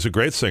singer. Maybe he was a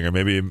great singer.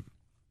 Maybe he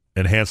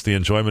enhanced the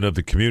enjoyment of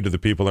the commute to the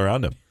people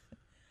around him.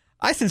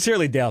 I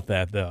sincerely doubt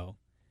that, though.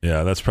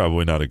 Yeah, that's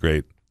probably not a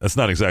great... That's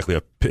not exactly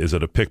is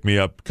it a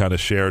pick-me-up kind of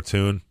share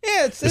tune?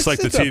 Yeah, it's like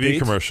the TV upbeat.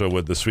 commercial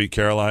with the Sweet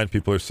Caroline.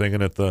 People are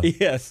singing at the...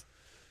 Yes.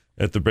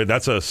 At the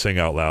that's a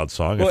sing-out-loud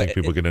song. Well, I think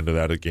people get into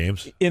that at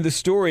games. In the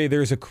story,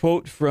 there's a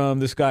quote from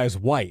this guy's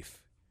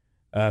wife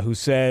who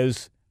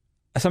says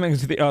something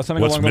What's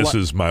along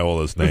Mrs.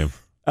 Maiola's name?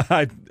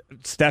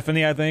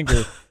 Stephanie, I think,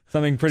 or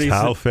something pretty...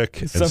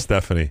 Taufik and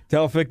Stephanie.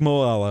 Taufik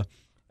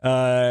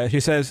Maiola.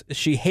 She says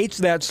she hates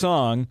that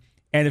song,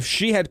 and if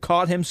she had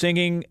caught him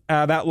singing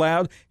that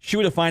loud, she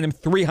would have fined him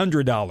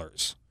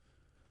 $300.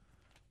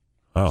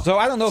 Oh, so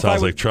I don't know if I would...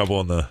 Sounds like trouble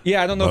in the...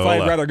 Yeah, I don't know if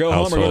I'd rather go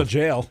home or go to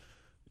jail.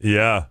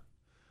 Yeah.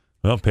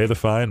 Well, pay the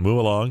fine, move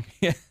along.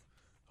 Yeah.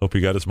 Hope he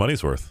got his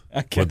money's worth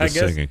with the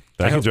singing.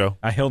 Thank you, Joe.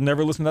 He'll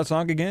never listen to that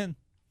song again.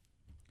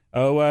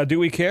 Oh, Do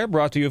We Care?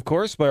 Brought to you, of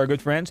course, by our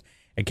good friends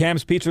at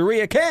Cam's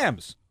Pizzeria.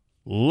 Cam's,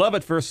 love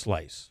it first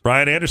slice.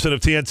 Brian Anderson of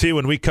TNT.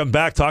 When we come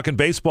back, talking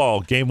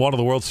baseball, Game 1 of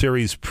the World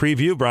Series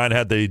preview. Brian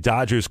had the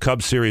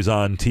Dodgers-Cubs series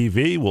on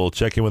TV. We'll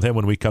check in with him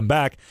when we come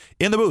back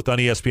in the booth on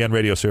ESPN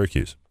Radio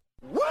Syracuse.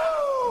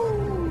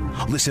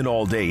 Listen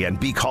all day and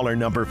be caller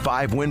number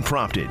 5 when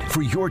prompted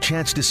for your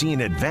chance to see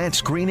an advanced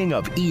screening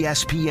of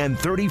ESPN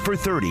 30 for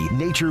 30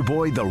 Nature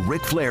Boy The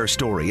Ric Flair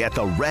Story at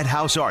the Red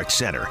House Arts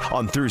Center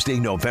on Thursday,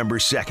 November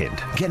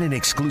 2nd. Get an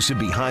exclusive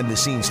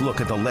behind-the-scenes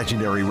look at the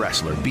legendary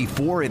wrestler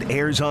before it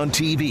airs on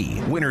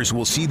TV. Winners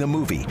will see the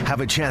movie, have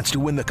a chance to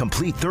win the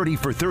complete 30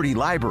 for 30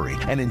 library,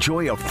 and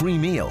enjoy a free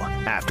meal.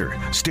 After,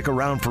 stick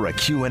around for a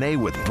Q&A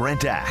with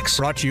Brent Axe.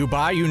 Brought to you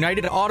by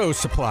United Auto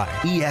Supply.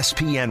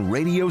 ESPN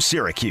Radio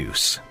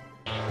Syracuse.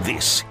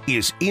 This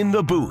is In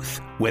the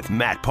Booth with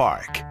Matt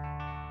Park.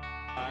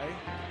 And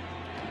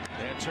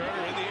Turner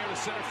in the air to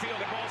center field.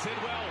 The ball's hit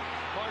well.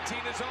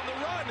 Martinez on the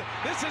run.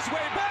 This is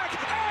way back,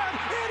 and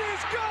it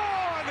is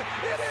gone.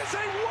 It is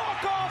a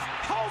walk-off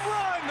home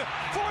run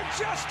for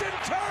Justin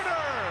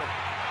Turner.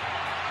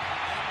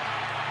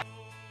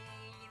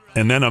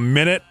 And then a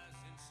minute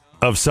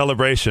of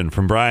celebration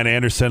from Brian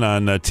Anderson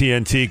on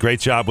TNT. Great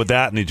job with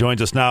that. And he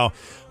joins us now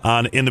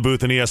on In the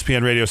Booth and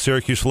ESPN Radio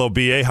Syracuse. Hello,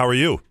 BA. How are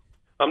you?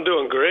 I'm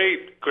doing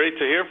great. Great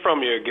to hear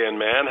from you again,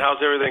 man.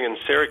 How's everything in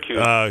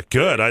Syracuse?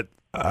 Good.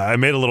 I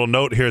made a little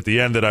note here at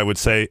the end that I would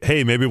say,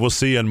 hey, maybe we'll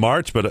see you in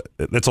March, but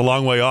it's a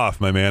long way off,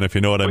 my man, if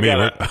you know what I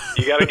mean.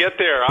 You got to get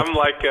there. I'm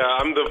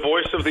I'm the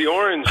voice of the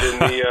Orange in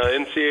the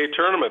NCAA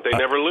tournament. They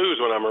never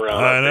lose when I'm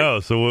around. I know.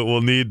 So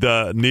we'll need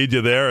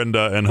you there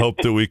and hope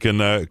that we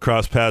can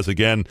cross paths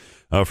again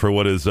for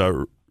what is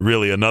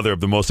really another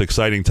of the most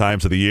exciting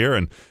times of the year.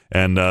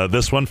 And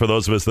this one, for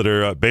those of us that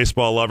are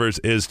baseball lovers,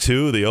 is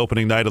too, the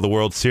opening night of the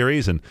World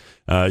Series. And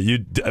I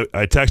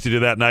texted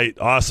you that night.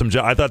 Awesome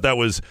job. I thought that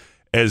was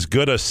as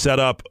good a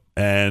setup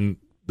and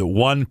the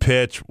one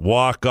pitch,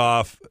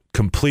 walk-off,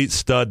 complete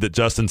stud that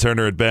Justin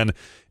Turner had been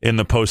in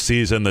the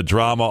postseason, the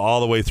drama all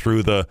the way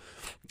through the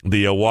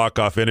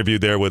walk-off interview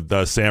there with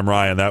Sam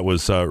Ryan. That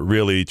was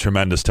really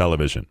tremendous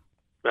television.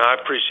 I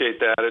appreciate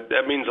that.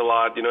 That means a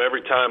lot. You know,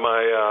 every time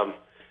I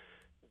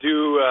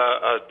do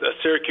a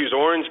Syracuse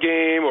Orange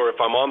game, or if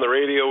I'm on the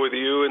radio with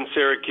you in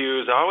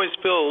Syracuse, I always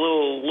feel a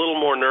little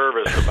more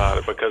nervous about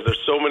it because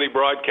there's so many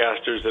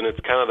broadcasters, and it's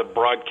kind of the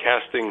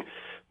broadcasting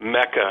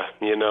mecca,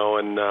 you know.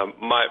 And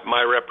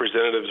my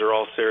representatives are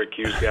all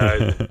Syracuse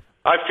guys.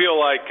 I feel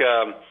like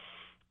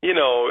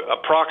a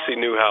proxy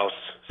Newhouse.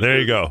 There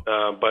you go.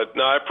 But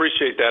no, I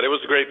appreciate that. It was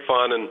great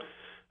fun, and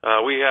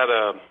we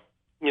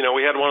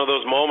had one of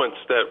those moments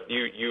that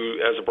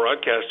you as a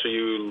broadcaster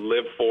you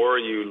live for.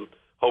 You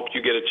hope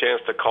you get a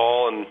chance to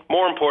call, and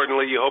more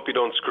importantly, you hope you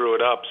don't screw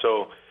it up.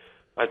 So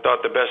I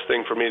thought the best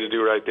thing for me to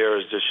do right there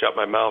is just shut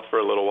my mouth for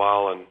a little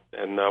while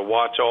and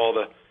watch all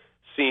the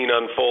scene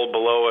unfold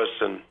below us,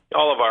 and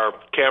all of our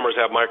cameras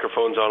have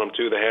microphones on them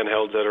too, the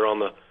handhelds that are on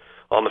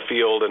the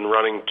field and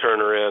running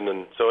Turner in,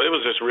 and so it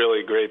was just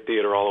really great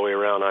theater all the way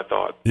around, I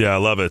thought. Yeah, I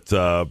love it.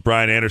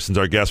 Brian Anderson's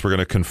our guest. We're going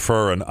to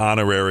confer an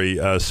honorary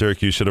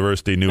Syracuse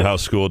University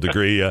Newhouse School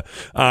degree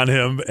on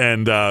him,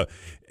 and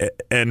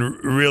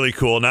really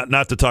cool.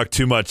 Not to talk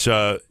too much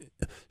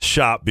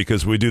shop,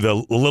 because we do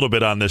a little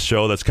bit on this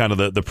show. That's kind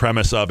of the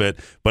premise of it.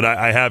 But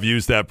I have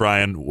used that,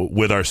 Brian,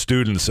 with our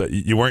students.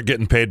 You weren't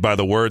getting paid by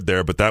the word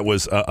there, but that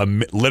was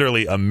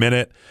literally a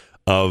minute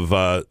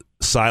of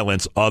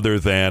silence other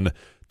than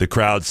the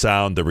crowd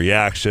sound, the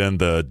reaction,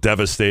 the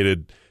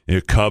devastated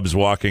Cubs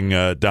walking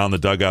down the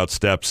dugout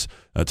steps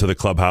to the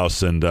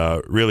clubhouse, and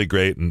really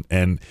great.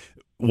 And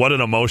what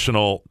an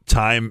emotional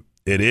time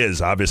it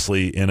is,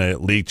 obviously, in a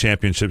league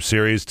championship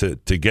series to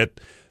get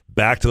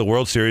back to the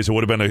World Series. It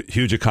would have been a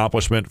huge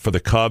accomplishment for the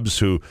Cubs,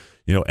 who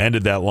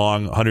ended that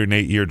long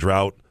 108-year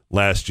drought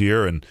last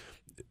year. And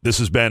this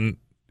has been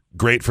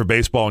great for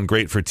baseball and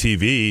great for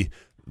TV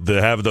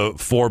to have the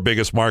four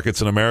biggest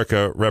markets in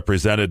America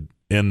represented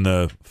in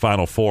the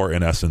Final Four,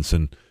 in essence,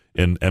 in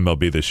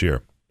MLB this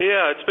year.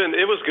 Yeah,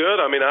 it was good.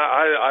 I mean,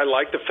 I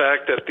like the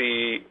fact that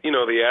the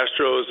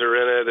Astros are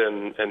in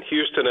it, and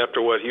Houston,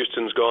 after what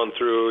Houston's gone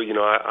through.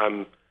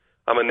 I'm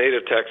a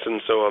native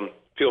Texan, so I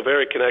feel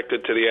very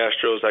connected to the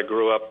Astros. I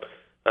grew up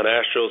an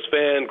Astros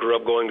fan, grew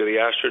up going to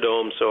the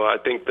Astrodome, so I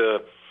think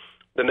the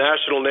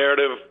national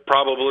narrative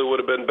probably would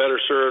have been better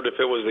served if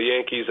it was the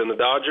Yankees and the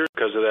Dodgers,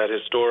 because of that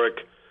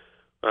historic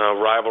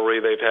rivalry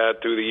they've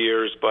had through the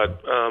years.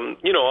 But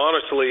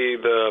honestly,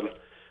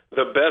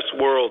 the best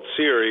World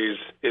Series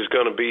is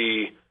going to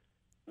be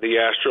the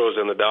Astros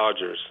and the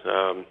Dodgers.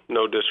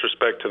 No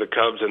disrespect to the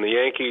Cubs and the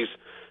Yankees,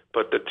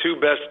 but the two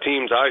best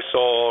teams I saw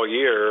all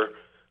year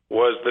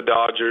was the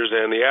Dodgers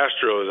and the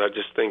Astros. I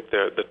just think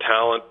the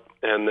talent,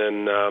 and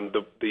then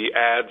the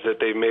ads that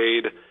they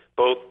made,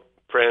 both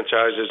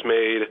franchises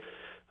made.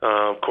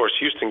 Of course,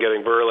 Houston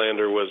getting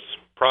Verlander was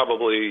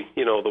probably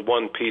the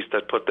one piece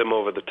that put them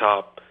over the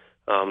top.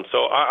 So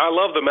I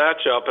love the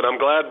matchup, and I'm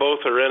glad both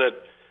are in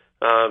it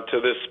to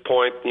this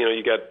point.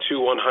 You got two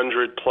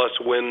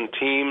 100-plus win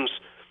teams,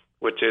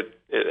 which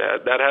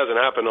that hasn't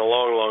happened in a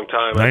long, long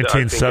time.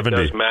 1970. I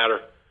think it does matter.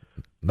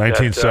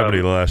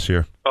 1970 last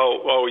year.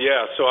 Oh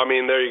yeah. So I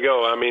mean, there you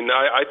go. I mean,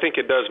 I think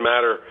it does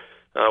matter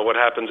what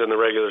happens in the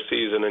regular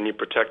season, and you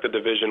protect the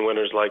division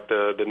winners like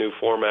the new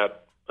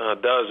format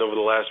does over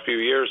the last few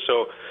years.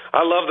 So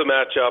I love the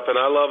matchup, and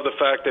I love the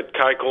fact that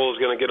Keuchel is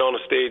going to get on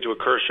a stage with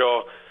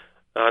Kershaw.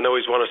 I know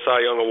he's won a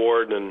Cy Young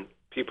Award, and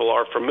people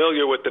are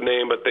familiar with the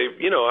name, but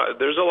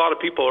there's a lot of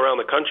people around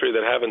the country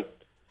that haven't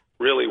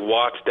really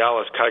watched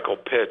Dallas Keuchel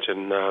pitch,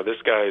 and this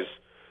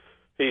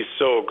he's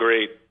so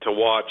great to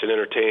watch and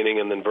entertaining.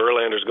 And then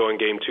Verlander's going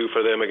Game 2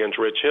 for them against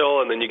Rich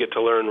Hill, and then you get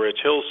to learn Rich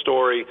Hill's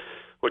story,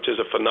 which is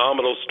a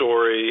phenomenal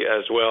story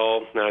as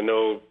well. And I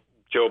know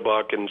Joe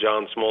Buck and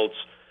John Smoltz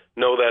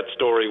know that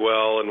story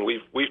well, and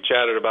we've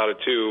chatted about it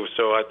too.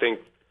 So I think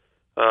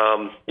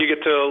you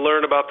get to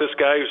learn about this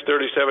guy who's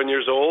 37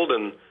 years old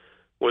and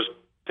was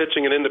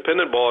pitching an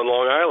independent ball in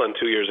Long Island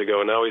 2 years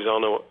ago, and now he's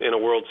in a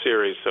World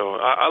Series. So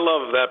I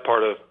love that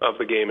part of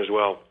the game as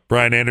well.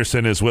 Brian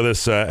Anderson is with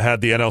us,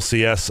 had the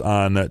NLCS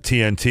on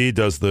TNT,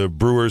 does the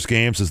Brewers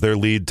games as their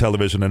lead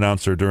television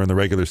announcer during the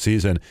regular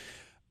season.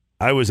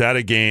 I was at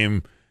a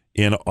game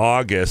in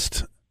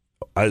August.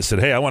 I said,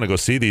 hey, I want to go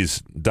see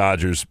these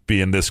Dodgers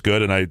being this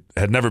good, and I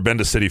had never been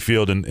to Citi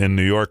Field in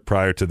New York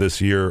prior to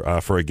this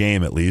year for a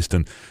game at least,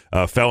 and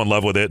fell in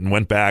love with it and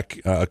went back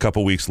a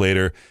couple weeks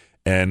later,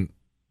 and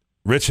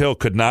Rich Hill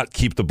could not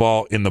keep the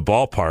ball in the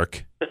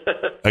ballpark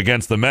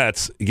against the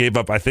Mets. He gave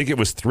up, I think it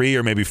was 3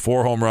 or maybe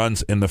 4 home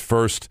runs in the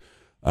first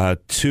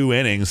 2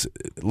 innings.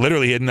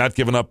 Literally, he had not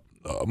given up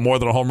more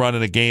than a home run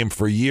in a game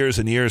for years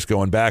and years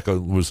going back. I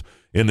was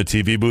in the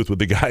TV booth with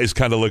the guys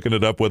kind of looking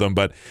it up with him.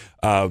 But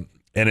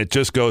and it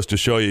just goes to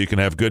show you can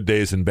have good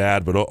days and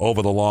bad, but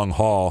over the long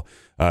haul,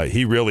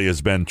 he really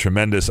has been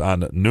tremendous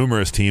on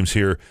numerous teams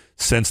here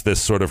since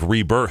this sort of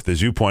rebirth,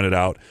 as you pointed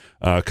out,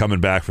 coming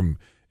back from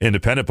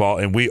independent ball,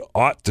 and we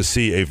ought to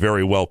see a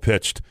very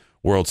well-pitched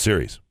World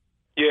Series.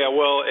 Yeah,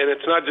 well, and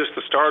it's not just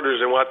the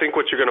starters, and I think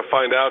what you're going to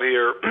find out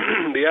here,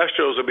 the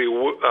Astros will be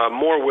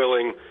more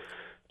willing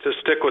to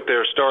stick with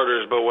their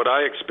starters, but what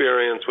I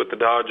experienced with the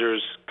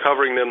Dodgers,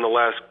 covering them the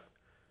last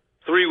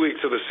 3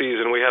 weeks of the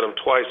season, we had them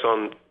twice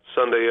on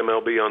Sunday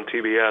MLB on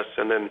TBS,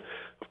 and then,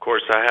 of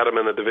course, I had them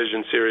in the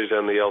Division Series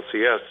and the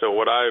LCS. So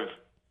what I've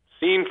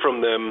seen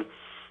from them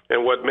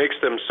and what makes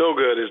them so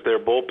good is their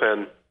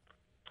bullpen,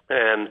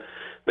 and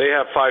they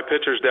have 5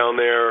 pitchers down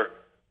there.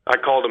 I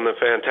called them the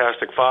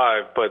Fantastic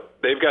Five, but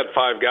they've got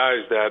 5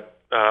 guys that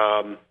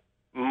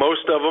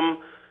most of them,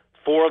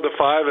 4 of the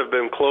 5 have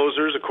been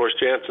closers. Of course,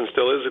 Jansen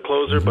still is a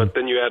closer, but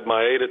then you add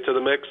Maeda to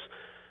the mix,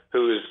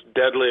 who is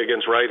deadly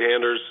against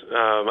right-handers.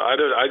 I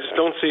just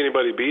don't see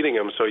anybody beating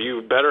him, so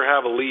you better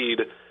have a lead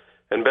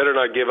and better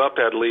not give up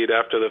that lead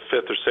after the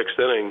 5th or 6th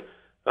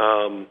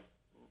inning,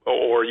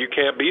 or you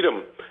can't beat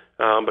him.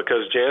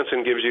 because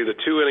Jansen gives you the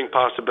 2-inning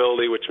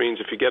possibility, which means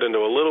if you get into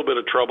a little bit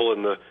of trouble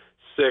in the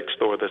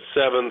 6th or the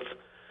 7th,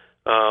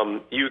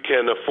 you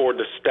can afford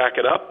to stack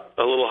it up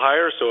a little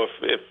higher. So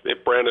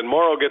if Brandon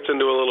Morrow gets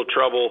into a little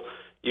trouble,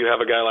 you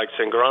have a guy like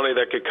Sangrani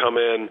that could come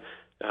in.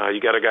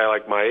 You got a guy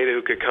like Maeda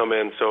who could come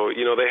in. So,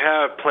 they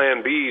have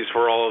plan Bs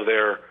for all of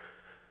their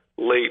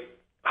late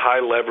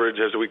high leverage,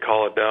 as we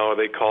call it now.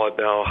 They call it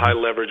now high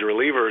leverage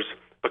relievers,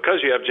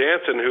 because you have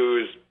Jansen,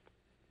 who's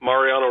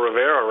Mariano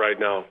Rivera right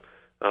now.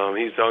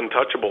 He's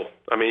untouchable.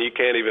 I mean, you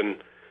can't even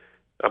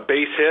 – a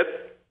base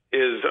hit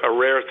is a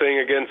rare thing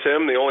against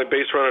him. The only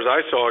base runners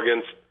I saw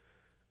against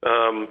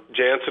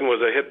Jansen was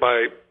a hit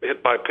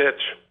by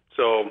pitch.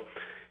 So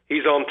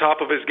he's on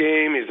top of his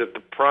game. He's at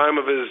the prime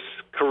of his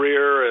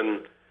career,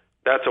 and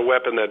that's a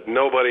weapon that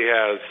nobody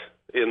has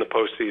in the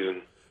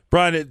postseason.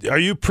 Brian, are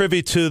you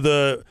privy to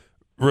the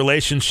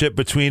relationship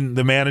between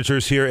the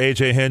managers here,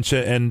 A.J. Hinch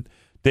and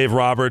Dave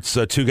Roberts,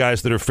 two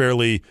guys that are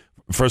fairly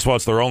 – first of all,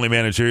 it's their only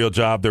managerial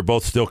job. They're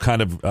both still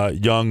kind of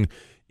young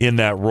in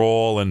that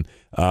role, and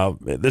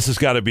this has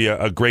got to be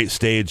a great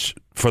stage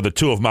for the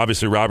two of them.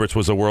 Obviously, Roberts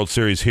was a World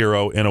Series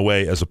hero in a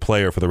way as a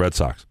player for the Red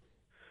Sox.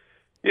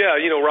 Yeah,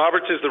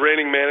 Roberts is the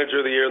reigning manager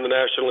of the year in the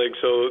National League,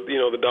 so,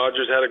 the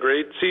Dodgers had a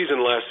great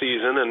season last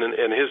season,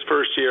 and his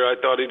first year, I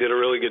thought he did a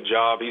really good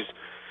job.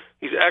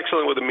 He's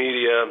excellent with the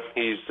media.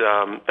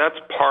 That's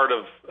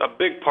a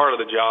big part of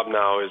the job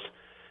now is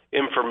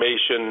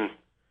information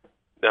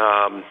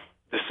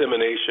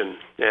dissemination.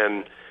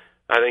 And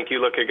I think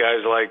you look at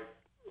guys like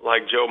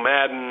Joe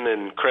Madden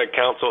and Craig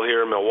Counsell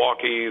here in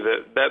Milwaukee,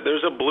 that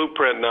there's a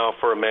blueprint now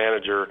for a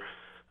manager,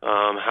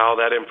 how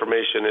that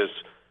information is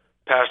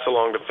passed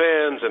along to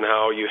fans and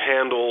how you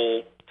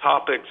handle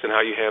topics and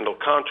how you handle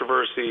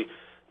controversy.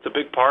 It's a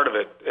big part of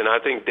it. And I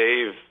think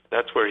Dave,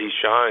 that's where he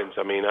shines.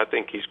 I mean, I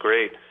think he's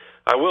great.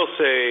 I will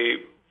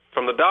say,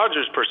 from the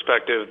Dodgers'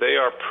 perspective, they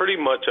are pretty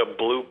much a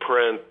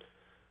blueprint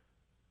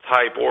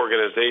type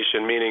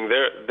organization, meaning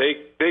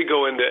they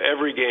go into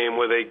every game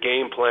with a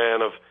game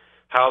plan of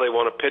how they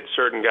want to pitch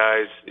certain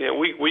guys.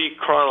 We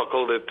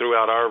chronicled it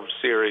throughout our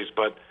series,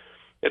 but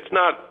it's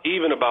not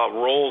even about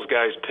roles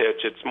guys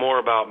pitch. It's more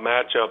about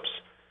matchups.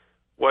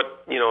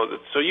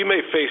 So you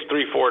may face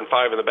 3, 4, and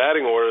 5 in the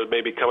batting order,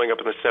 maybe coming up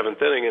in the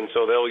 7th inning, and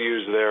so they'll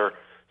use their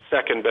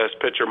second best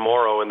pitcher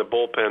Morrow in the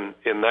bullpen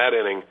in that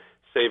inning,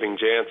 saving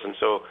Jansen.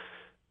 So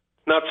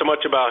not so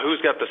much about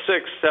who's got the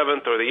 6th,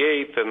 7th, or the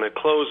 8th and the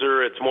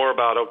closer. It's more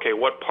about, okay,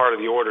 what part of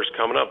the order is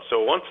coming up.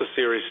 So once the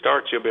series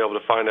starts, you'll be able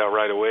to find out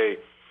right away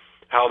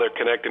how they're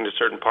connecting to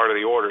certain part of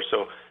the order.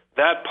 So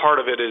that part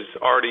of it is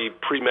already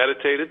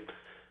premeditated.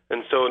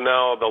 And so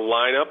now the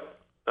lineup,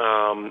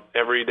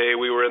 every day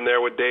we were in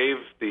there with Dave.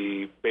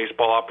 The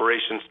baseball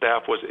operations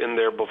staff was in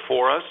there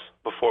before us,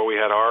 before we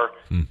had our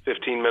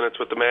 15 minutes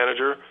with the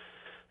manager.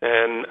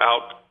 And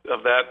out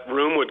of that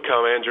room would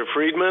come Andrew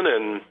Friedman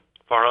and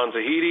Farhan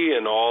Zahidi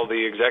and all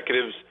the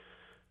executives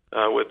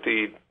with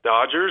the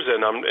Dodgers,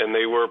 and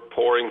they were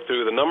pouring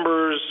through the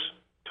numbers,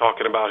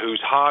 talking about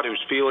who's hot,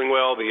 who's feeling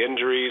well, the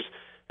injuries,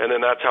 and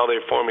then that's how they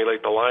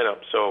formulate the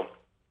lineup. So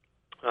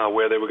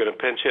where they were going to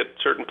pinch hit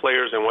certain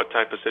players and what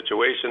type of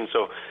situation.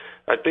 So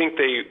I think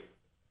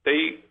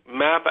they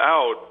map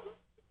out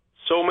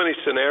so many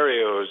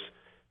scenarios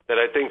that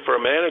I think for a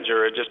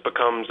manager it just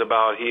becomes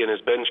about he and his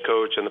bench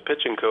coach and the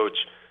pitching coach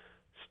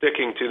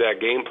sticking to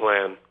that game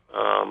plan.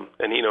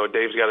 And,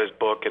 Dave's got his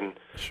book. And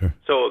sure.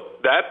 So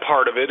that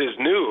part of it is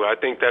new. I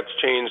think that's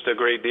changed a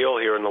great deal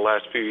here in the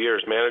last few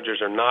years. Managers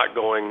are not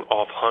going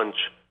off hunch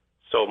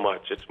so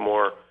much. It's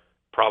more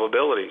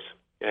probabilities.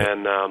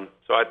 And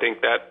so I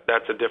think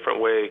that's a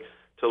different way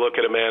to look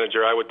at a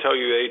manager. I would tell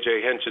you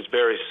A.J. Hinch is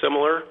very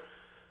similar.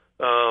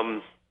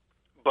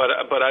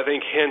 But I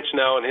think Hinch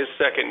now in his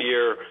second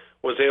year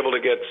was able to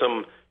get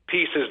some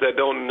pieces that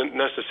don't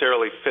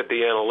necessarily fit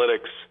the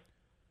analytics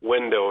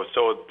window.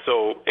 So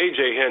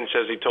A.J. Hinch,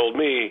 as he told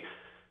me,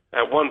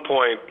 at one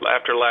point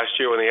after last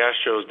year when the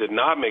Astros did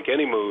not make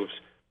any moves,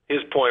 his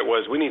point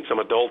was we need some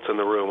adults in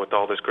the room with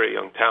all this great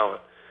young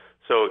talent.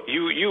 So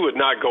you would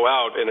not go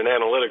out in an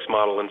analytics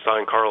model and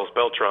sign Carlos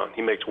Beltran.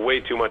 He makes way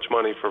too much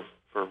money for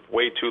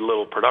way too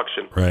little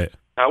production. Right.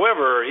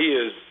 However, he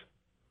is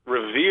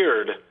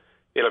revered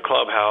in a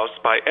clubhouse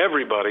by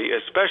everybody,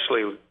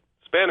 especially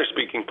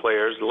Spanish-speaking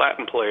players,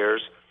 Latin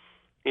players.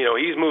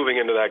 He's moving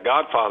into that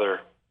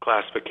Godfather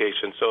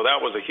classification. So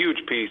that was a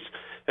huge piece.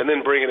 And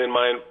then bringing in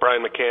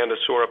Brian McCann to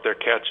shore up their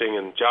catching,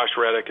 and Josh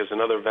Reddick is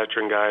another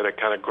veteran guy that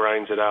kind of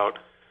grinds it out.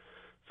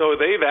 So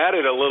they've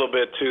added a little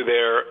bit to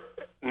their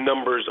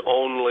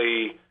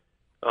numbers-only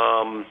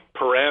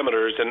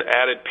parameters and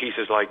added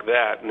pieces like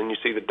that. And then you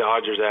see the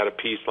Dodgers add a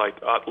piece like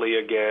Utley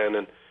again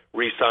and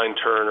re-sign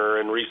Turner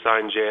and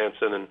re-sign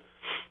Jansen. And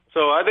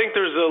so I think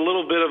there's a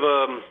little bit of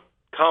a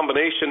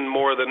combination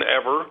more than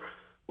ever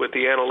with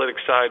the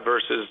analytics side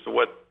versus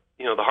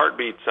the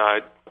heartbeat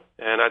side.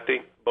 And I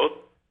think both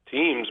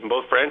teams and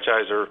both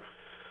franchises are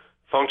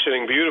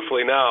functioning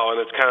beautifully now, and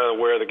it's kind of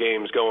where the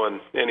game's going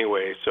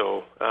anyway.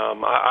 So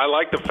I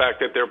like the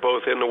fact that they're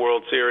both in the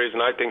World Series,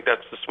 and I think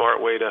that's the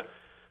smart way to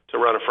to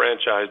run a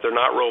franchise. They're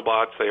not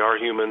robots. They are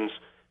humans,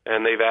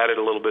 and they've added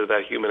a little bit of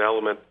that human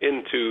element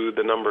into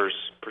the numbers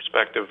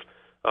perspective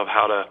of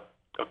how to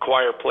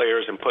acquire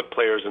players and put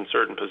players in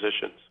certain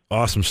positions.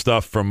 Awesome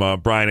stuff from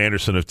Brian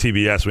Anderson of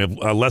TBS. We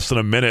have less than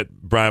a minute,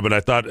 Brian, but I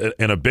thought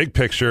in a big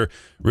picture,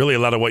 really a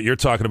lot of what you're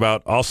talking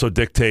about also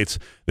dictates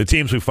the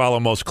teams we follow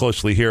most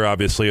closely here,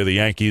 obviously, are the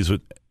Yankees,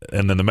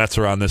 and then the Mets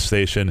are on this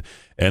station,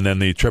 and then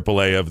the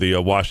AAA of the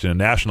Washington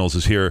Nationals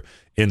is here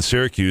in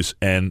Syracuse,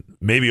 and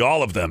maybe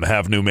all of them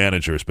have new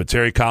managers. But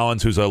Terry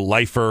Collins, who's a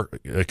lifer,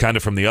 kind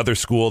of from the other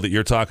school that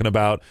you're talking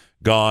about,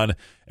 gone,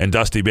 and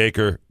Dusty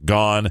Baker,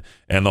 gone,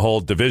 and the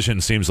whole division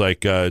seems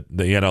like the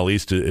NL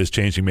East is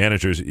changing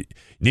managers. You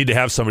need to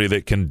have somebody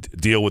that can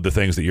deal with the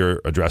things that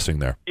you're addressing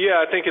there.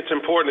 Yeah, I think it's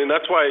important, and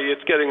that's why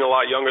it's getting a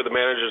lot younger. The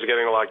managers are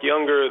getting a lot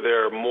younger.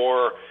 They're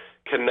more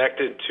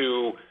connected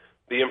to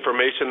the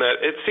information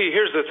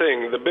here's the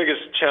thing, the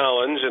biggest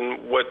challenge,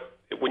 and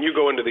when you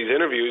go into these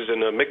interviews,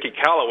 and Mickey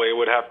Callaway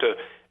would have to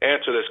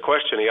answer this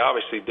question. He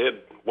obviously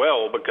did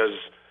well because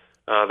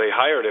they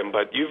hired him,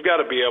 but you've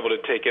got to be able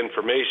to take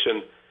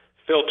information,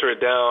 filter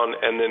it down,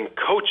 and then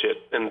coach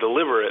it and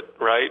deliver it,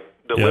 right?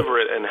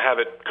 Deliver it and have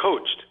it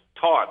coached,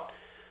 taught.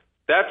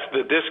 That's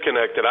the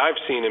disconnect that I've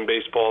seen in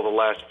baseball the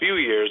last few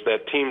years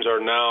that teams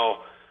are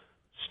now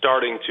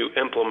starting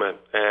to implement.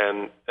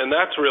 And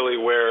that's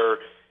really where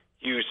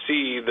you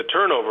see the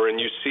turnover and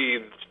you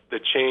see the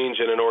change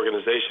in an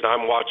organization.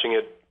 I'm watching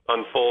it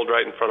unfold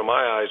right in front of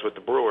my eyes with the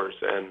Brewers.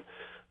 And,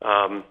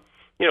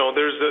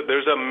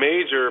 there's a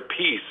major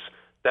piece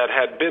that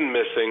had been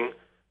missing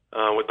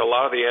with a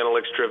lot of the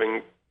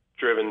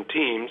analytics-driven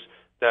teams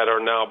that are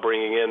now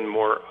bringing in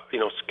more,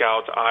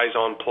 scouts, eyes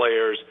on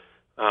players,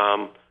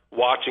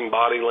 watching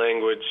body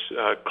language,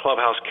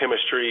 clubhouse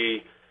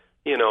chemistry.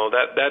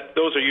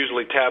 Those are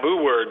usually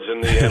taboo words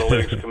in the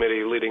analytics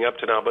committee leading up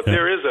to now. But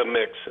there is a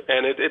mix,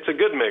 and it's a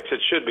good mix.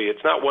 It should be.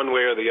 It's not one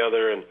way or the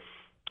other, and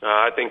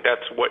I think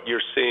that's what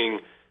you're seeing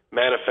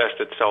manifest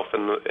itself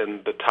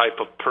in the type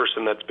of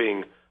person that's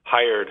being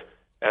hired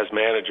as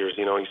managers.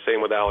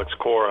 Same with Alex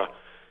Cora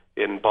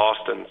in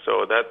Boston.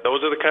 So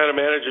those are the kind of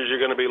managers you're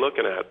going to be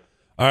looking at.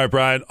 All right,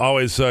 Brian,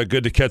 always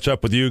good to catch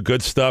up with you.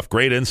 Good stuff.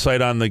 Great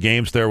insight on the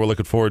games there. We're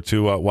looking forward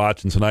to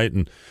watching tonight,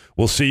 and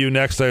we'll see you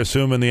next, I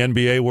assume, in the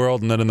NBA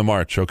world and then in the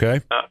March, okay?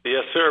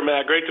 Yes, sir,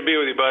 Matt. Great to be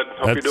with you, bud.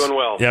 Hope you're doing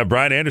well. Yeah,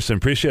 Brian Anderson,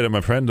 appreciate it, my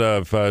friend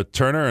of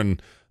Turner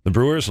and the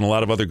Brewers and a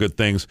lot of other good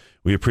things.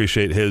 We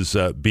appreciate his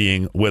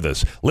being with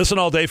us. Listen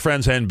all day,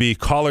 friends, and be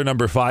caller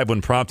number 5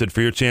 when prompted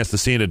for your chance to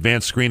see an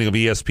advanced screening of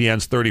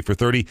ESPN's 30 for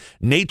 30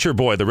 Nature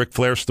Boy, the Ric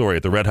Flair story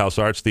at the Red House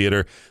Arts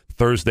Theater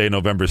Thursday,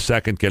 November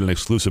 2nd. Get an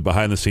exclusive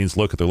behind-the-scenes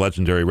look at the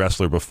legendary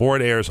wrestler before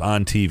it airs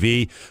on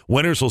TV.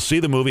 Winners will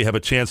see the movie, have a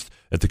chance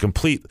at the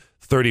complete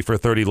 30 for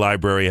 30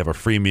 library, have a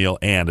free meal,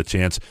 and a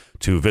chance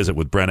to visit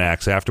with Brent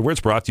Axe afterwards.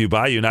 Brought to you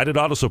by United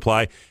Auto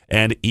Supply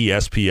and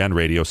ESPN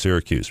Radio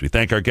Syracuse. We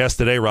thank our guests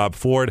today, Rob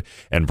Ford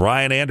and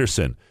Brian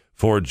Anderson.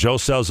 For Joe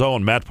Salzo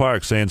and Matt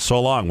Park saying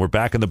so long. We're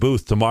back in the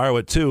booth tomorrow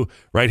at 2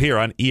 right here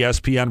on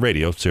ESPN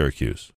Radio Syracuse.